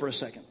of the way for a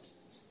second.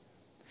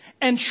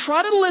 And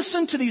try to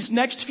listen to these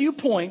next few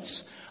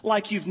points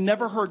like you've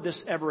never heard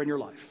this ever in your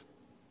life.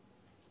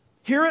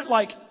 Hear it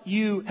like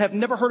you have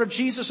never heard of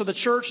Jesus or the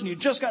church and you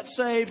just got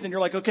saved and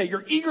you're like, okay,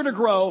 you're eager to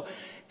grow.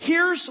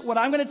 Here's what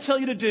I'm going to tell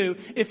you to do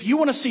if you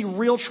want to see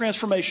real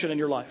transformation in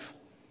your life.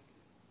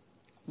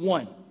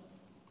 1,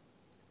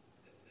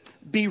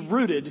 be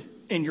rooted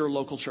in your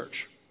local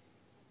church.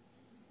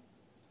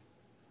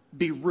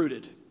 Be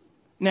rooted.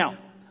 Now,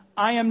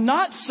 I am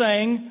not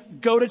saying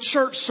go to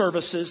church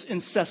services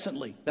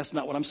incessantly. That's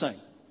not what I'm saying.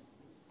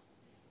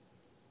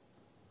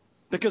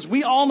 Because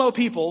we all know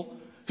people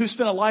who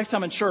spent a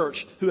lifetime in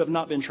church who have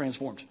not been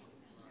transformed.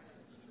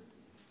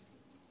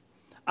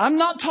 I'm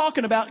not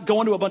talking about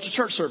going to a bunch of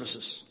church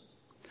services.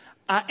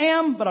 I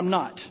am, but I'm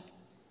not.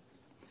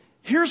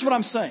 Here's what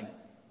I'm saying.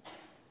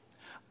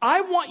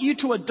 I want you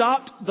to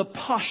adopt the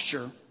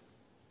posture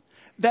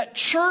that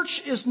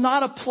church is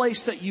not a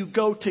place that you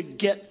go to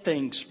get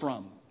things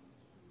from,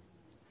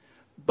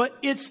 but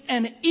it's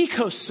an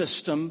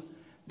ecosystem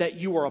that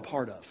you are a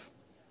part of.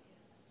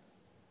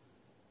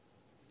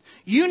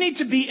 You need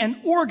to be an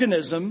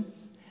organism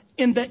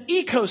in the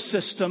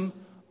ecosystem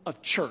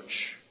of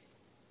church.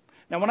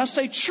 Now, when I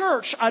say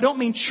church, I don't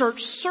mean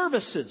church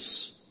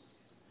services.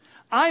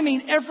 I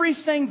mean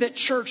everything that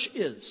church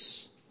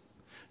is.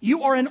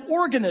 You are an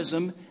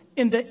organism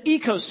in the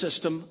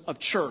ecosystem of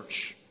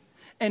church.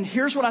 And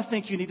here's what I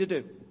think you need to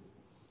do.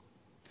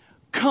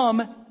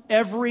 Come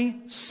every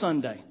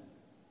Sunday.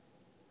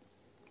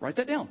 Write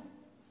that down.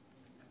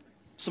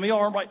 Some of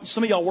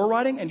y'all were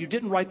writing, and you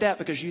didn't write that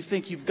because you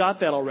think you've got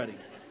that already.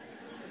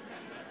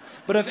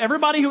 But if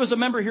everybody who was a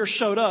member here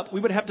showed up, we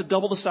would have to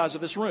double the size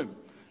of this room.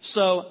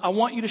 So I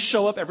want you to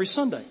show up every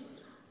Sunday.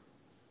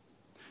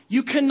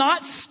 You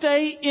cannot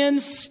stay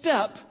in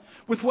step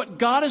with what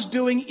God is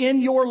doing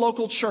in your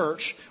local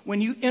church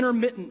when you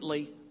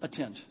intermittently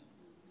attend.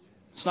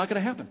 It's not going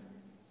to happen.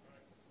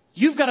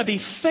 You've got to be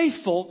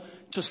faithful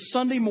to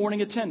Sunday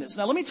morning attendance.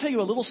 Now, let me tell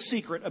you a little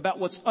secret about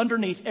what's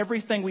underneath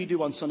everything we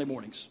do on Sunday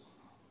mornings.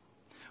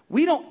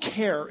 We don't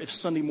care if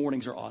Sunday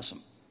mornings are awesome.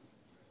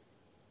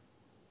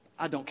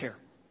 I don't care.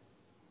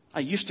 I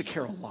used to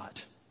care a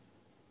lot.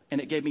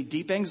 And it gave me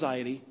deep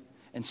anxiety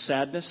and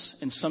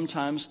sadness and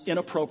sometimes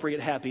inappropriate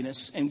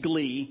happiness and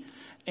glee.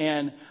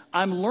 And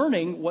I'm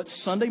learning what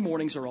Sunday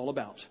mornings are all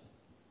about.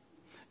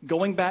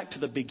 Going back to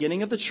the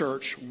beginning of the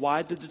church,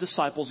 why did the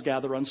disciples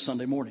gather on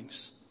Sunday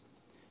mornings?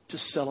 To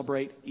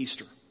celebrate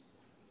Easter.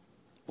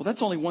 Well,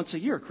 that's only once a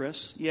year,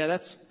 Chris. Yeah,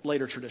 that's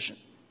later tradition.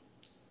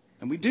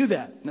 And we do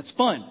that, and that's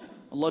fun.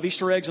 I love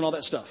Easter eggs and all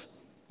that stuff.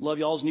 Love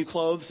y'all's new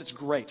clothes. It's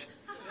great.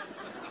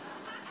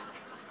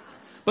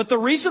 But the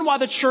reason why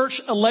the church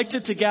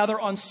elected to gather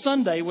on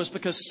Sunday was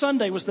because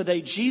Sunday was the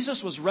day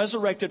Jesus was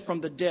resurrected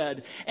from the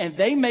dead, and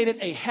they made it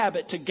a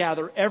habit to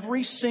gather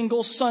every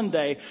single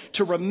Sunday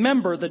to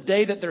remember the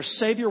day that their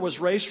Savior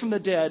was raised from the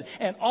dead,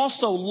 and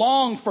also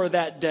long for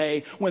that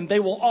day when they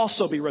will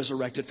also be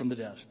resurrected from the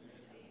dead.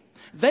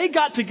 They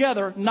got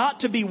together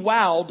not to be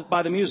wowed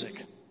by the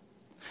music.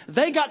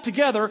 They got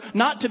together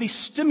not to be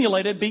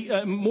stimulated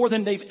more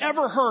than they've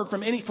ever heard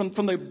from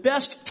the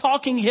best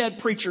talking head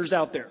preachers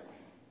out there.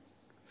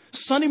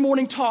 Sunday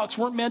morning talks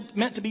weren't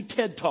meant to be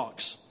TED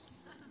Talks.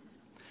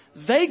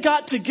 They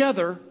got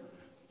together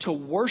to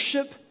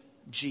worship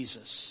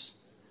Jesus.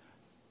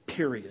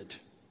 Period.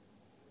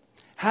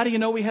 How do you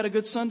know we had a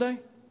good Sunday?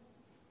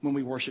 When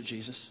we worship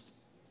Jesus.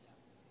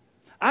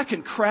 I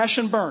can crash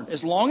and burn.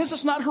 As long as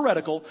it's not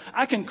heretical,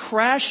 I can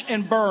crash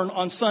and burn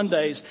on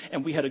Sundays,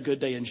 and we had a good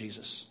day in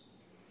Jesus.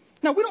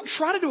 Now, we don't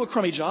try to do a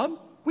crummy job.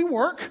 We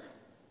work.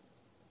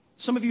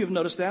 Some of you have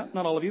noticed that.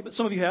 Not all of you, but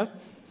some of you have.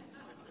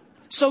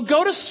 So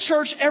go to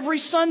church every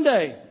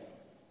Sunday.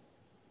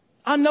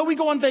 I know we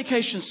go on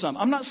vacation some.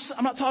 I'm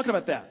not talking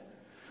about that.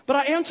 But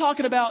I am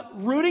talking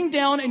about rooting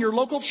down in your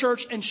local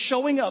church and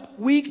showing up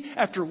week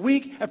after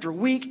week after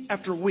week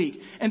after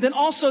week. And then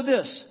also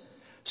this,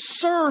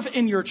 serve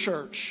in your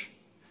church.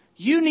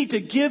 You need to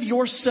give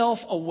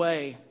yourself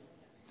away.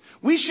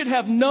 We should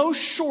have no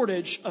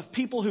shortage of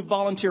people who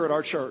volunteer at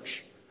our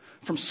church.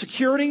 From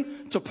security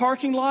to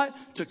parking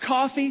lot to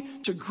coffee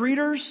to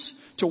greeters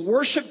to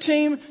worship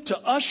team, to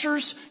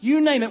ushers,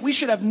 you name it. We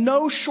should have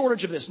no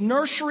shortage of this.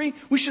 Nursery,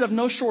 we should have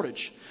no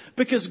shortage.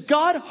 Because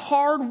God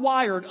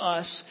hardwired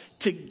us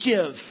to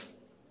give.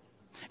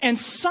 And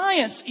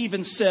science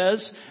even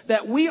says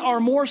that we are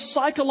more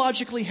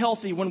psychologically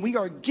healthy when we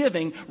are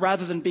giving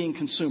rather than being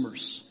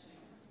consumers.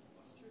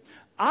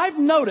 I've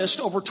noticed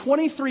over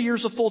 23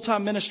 years of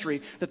full-time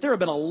ministry that there have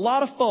been a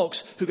lot of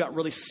folks who got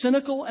really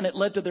cynical, and it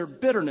led to their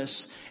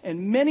bitterness.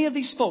 And many of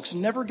these folks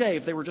never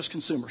gave. They were just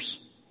consumers.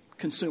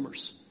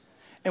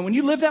 And when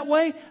you live that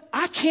way,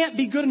 I can't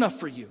be good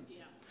enough for you.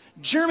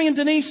 Jeremy and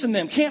Denise and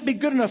them can't be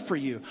good enough for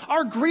you.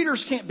 Our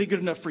greeters can't be good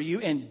enough for you,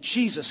 and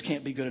Jesus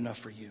can't be good enough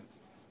for you.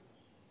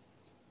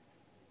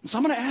 And so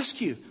I'm going to ask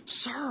you,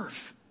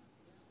 serve.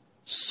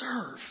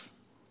 Serve.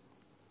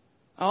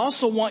 I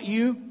also want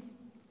you,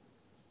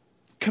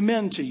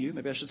 commend to you,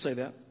 maybe I should say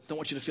that. Don't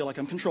want you to feel like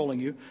I'm controlling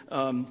you.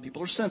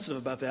 People are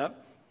sensitive about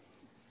that.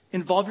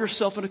 Involve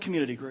yourself in a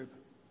community group.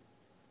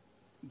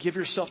 Give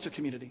yourself to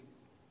community.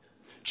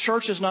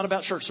 Church is not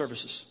about church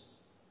services.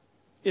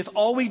 If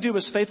all we do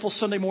is faithful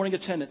Sunday morning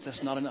attendance,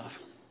 that's not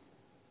enough.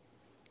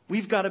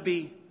 We've got to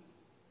be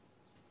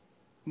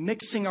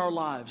mixing our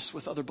lives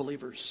with other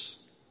believers,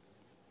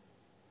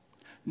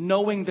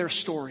 knowing their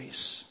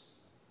stories,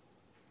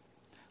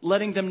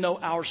 letting them know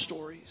our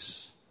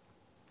stories,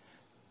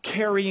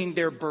 carrying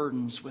their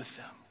burdens with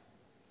them,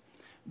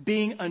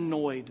 being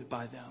annoyed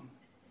by them,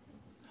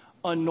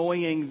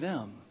 annoying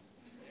them.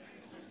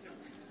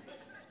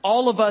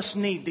 All of us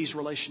need these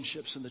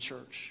relationships in the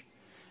church.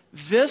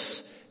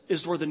 This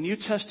is where the New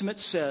Testament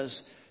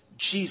says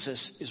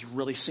Jesus is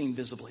really seen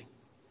visibly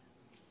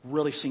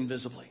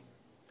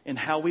in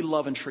how we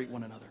love and treat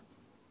one another.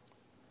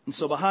 And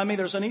so behind me,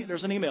 there's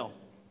an email.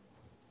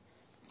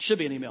 Should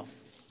be an email.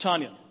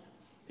 Tanya,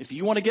 if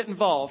you want to get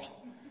involved,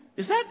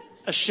 is that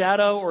a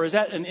shadow or is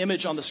that an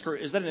image on the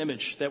screen? Is that an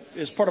image that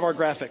is part of our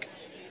graphic?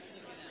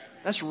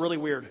 That's really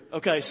weird.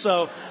 Okay,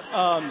 so...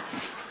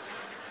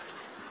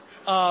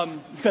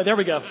 okay, there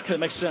we go. Okay, that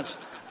makes sense.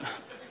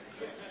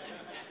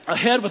 A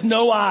head with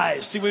no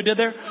eyes. See what we did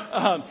there?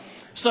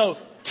 So,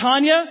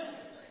 Tanya,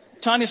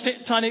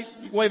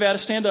 wave at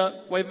us. Stand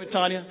up. Wave at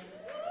Tanya.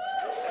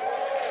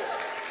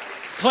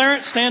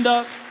 Clarence, stand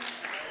up.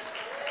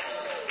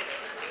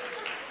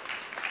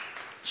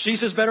 She's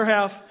his better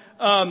half.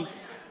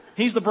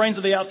 He's the brains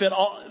of the outfit.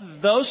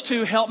 Those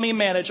two help me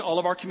manage all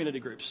of our community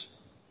groups.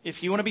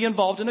 If you want to be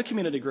involved in a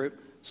community group,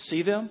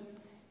 see them,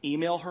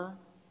 email her,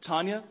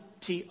 Tanya,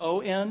 Tony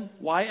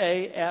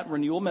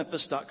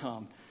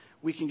 @renewalmemphis.com.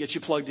 We can get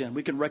you plugged in.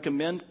 We can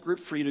recommend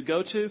groups for you to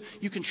go to.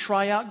 You can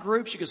try out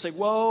groups. You can say,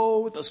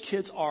 whoa, those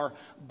kids are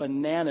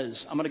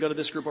bananas. I'm going to go to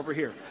this group over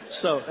here.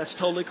 So that's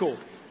totally cool.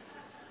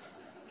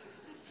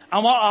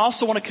 I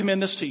also want to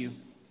commend this to you.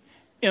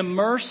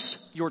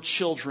 Immerse your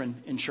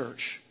children in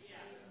church.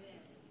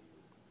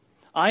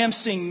 I am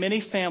seeing many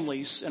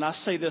families, and I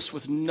say this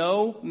with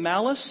no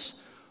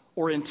malice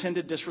or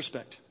intended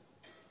disrespect.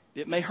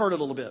 It may hurt a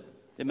little bit.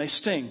 It may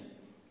sting.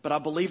 but I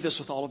believe this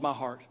with all of my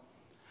heart.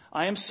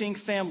 I am seeing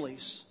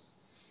families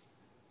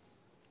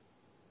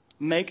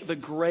make the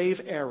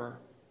grave error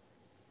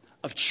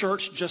of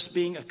church just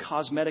being a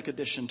cosmetic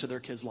addition to their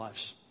kids'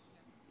 lives.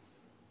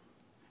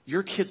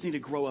 Your kids need to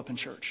grow up in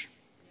church.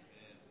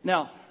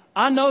 Now,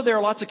 I know there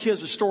are lots of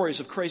kids with stories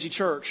of crazy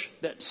church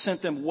that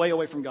sent them way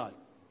away from God.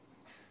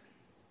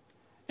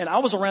 And I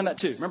was around that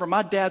too. Remember,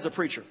 my dad's a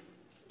preacher.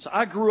 So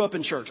I grew up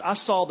in church. I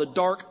saw the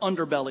dark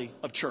underbelly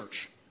of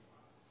church.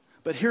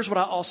 But here's what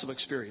I also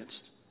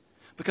experienced.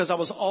 Because I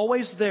was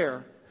always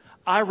there,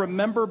 I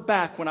remember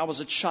back when I was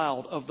a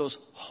child of those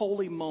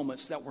holy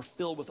moments that were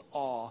filled with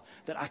awe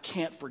that I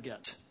can't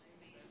forget.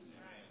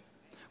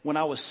 When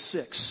I was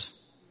 6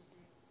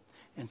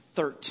 and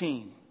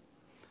 13,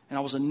 and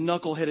I was a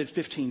knuckleheaded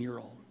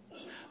 15-year-old.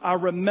 I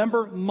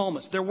remember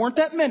moments. There weren't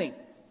that many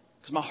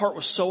because my heart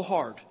was so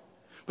hard.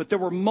 But there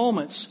were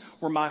moments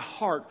where my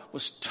heart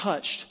was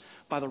touched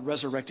by the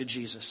resurrected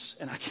Jesus.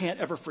 And I can't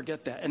ever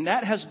forget that. And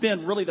that has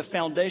been really the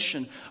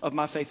foundation of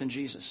my faith in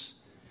Jesus.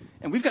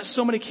 And we've got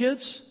so many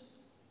kids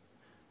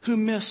who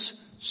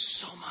miss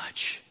so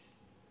much.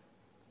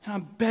 And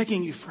I'm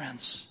begging you,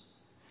 friends,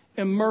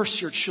 immerse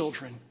your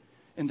children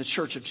in the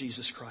church of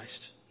Jesus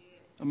Christ.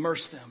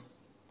 Immerse them.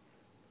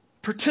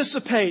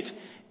 Participate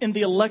in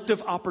the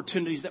elective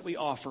opportunities that we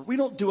offer. We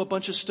don't do a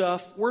bunch of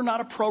stuff. We're not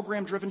a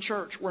program-driven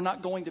church. We're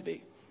not going to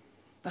be.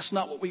 That's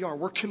not what we are.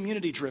 We're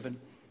community-driven.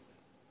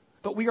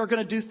 But we are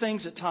going to do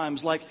things at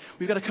times, like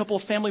we've got a couple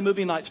of family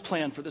movie nights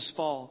planned for this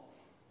fall.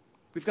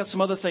 We've got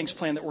some other things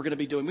planned that we're going to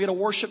be doing. We had a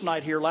worship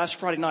night here last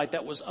Friday night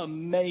that was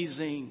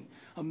amazing.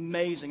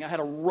 Amazing. I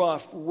had a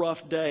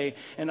rough day,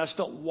 and I just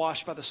felt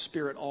washed by the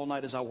Spirit all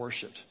night as I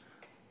worshiped.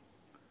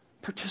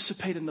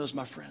 Participate in those,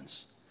 my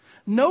friends.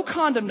 No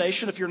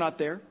condemnation if you're not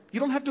there. You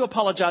don't have to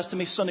apologize to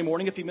me Sunday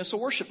morning if you miss a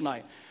worship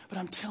night. But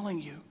I'm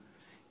telling you,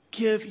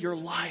 give your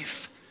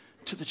life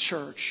to the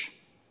church.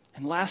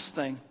 And last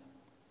thing,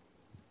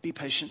 be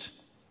patient.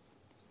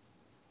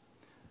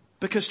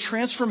 Because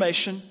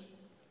transformation,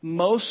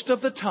 most of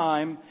the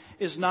time,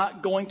 is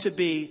not going to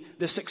be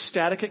this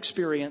ecstatic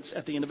experience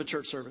at the end of a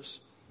church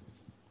service.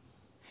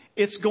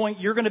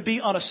 You're going to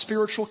be on a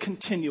spiritual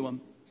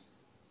continuum.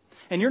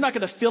 And you're not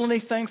going to feel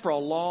anything for a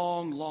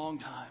long, long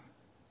time.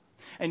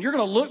 And you're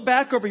going to look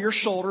back over your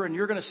shoulder and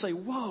you're going to say,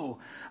 whoa,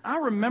 I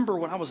remember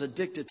when I was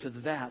addicted to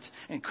that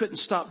and couldn't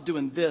stop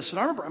doing this. And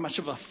I remember how much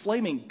of a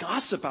flaming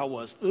gossip I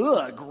was.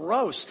 Ugh,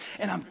 gross.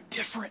 And I'm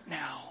different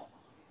now.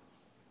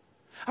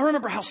 I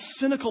remember how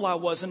cynical I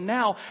was and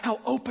now how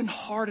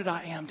open-hearted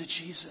I am to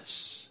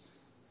Jesus.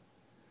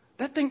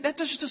 That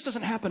just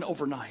doesn't happen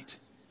overnight.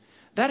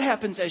 That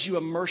happens as you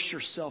immerse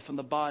yourself in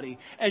the body,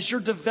 as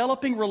you're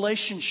developing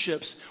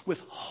relationships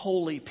with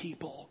holy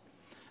people.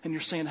 And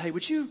you're saying, hey,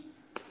 would you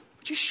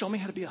show me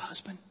how to be a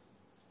husband?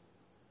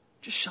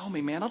 Just show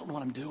me, man. I don't know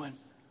what I'm doing.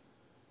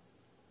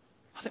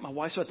 I think my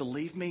wife's about to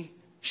leave me.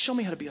 Show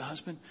me how to be a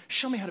husband.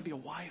 Show me how to be a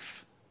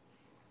wife.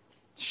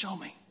 Show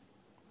me.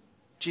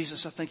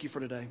 Jesus, I thank you for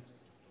today.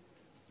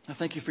 I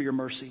thank you for your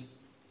mercy.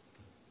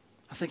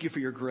 I thank you for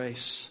your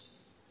grace.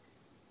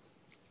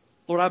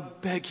 Lord, I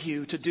beg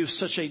you to do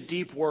such a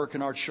deep work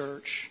in our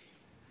church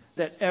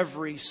that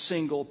every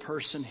single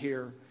person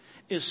here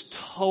is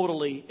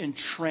totally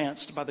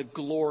entranced by the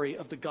glory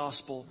of the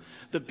gospel,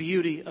 the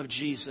beauty of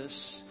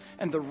Jesus,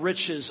 and the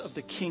riches of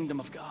the kingdom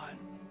of God.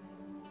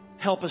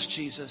 Help us,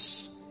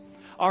 Jesus.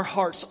 Our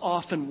hearts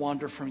often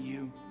wander from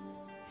you.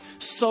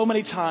 So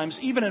many times,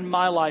 even in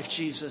my life,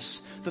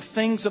 Jesus, the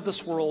things of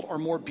this world are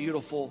more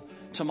beautiful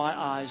to my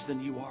eyes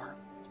than you are.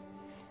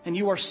 And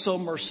you are so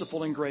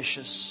merciful and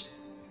gracious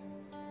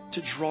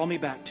to draw me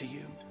back to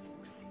you.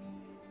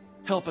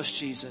 Help us,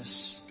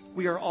 Jesus.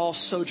 We are all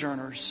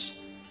sojourners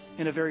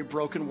in a very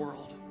broken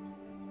world.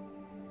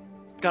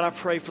 God, I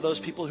pray for those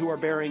people who are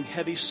bearing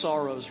heavy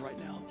sorrows right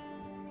now.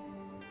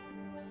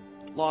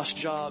 Lost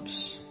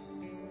jobs,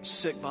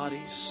 sick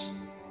bodies,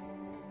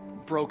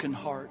 broken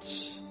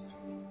hearts.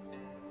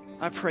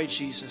 I pray,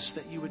 Jesus,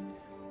 that you would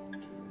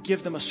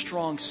give them a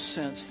strong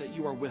sense that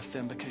you are with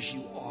them because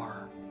you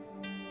are.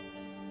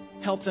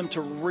 Help them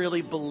to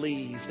really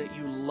believe that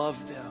you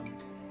love them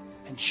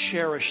and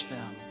cherish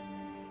them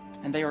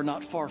and they are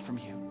not far from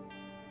you.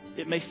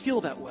 It may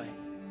feel that way,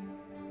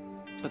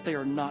 but they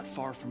are not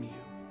far from you.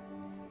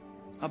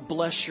 I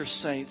bless your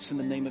saints in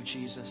the name of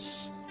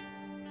Jesus.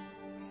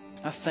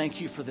 I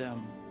thank you for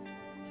them.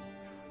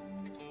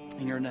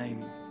 In your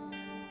name,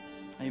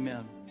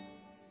 amen.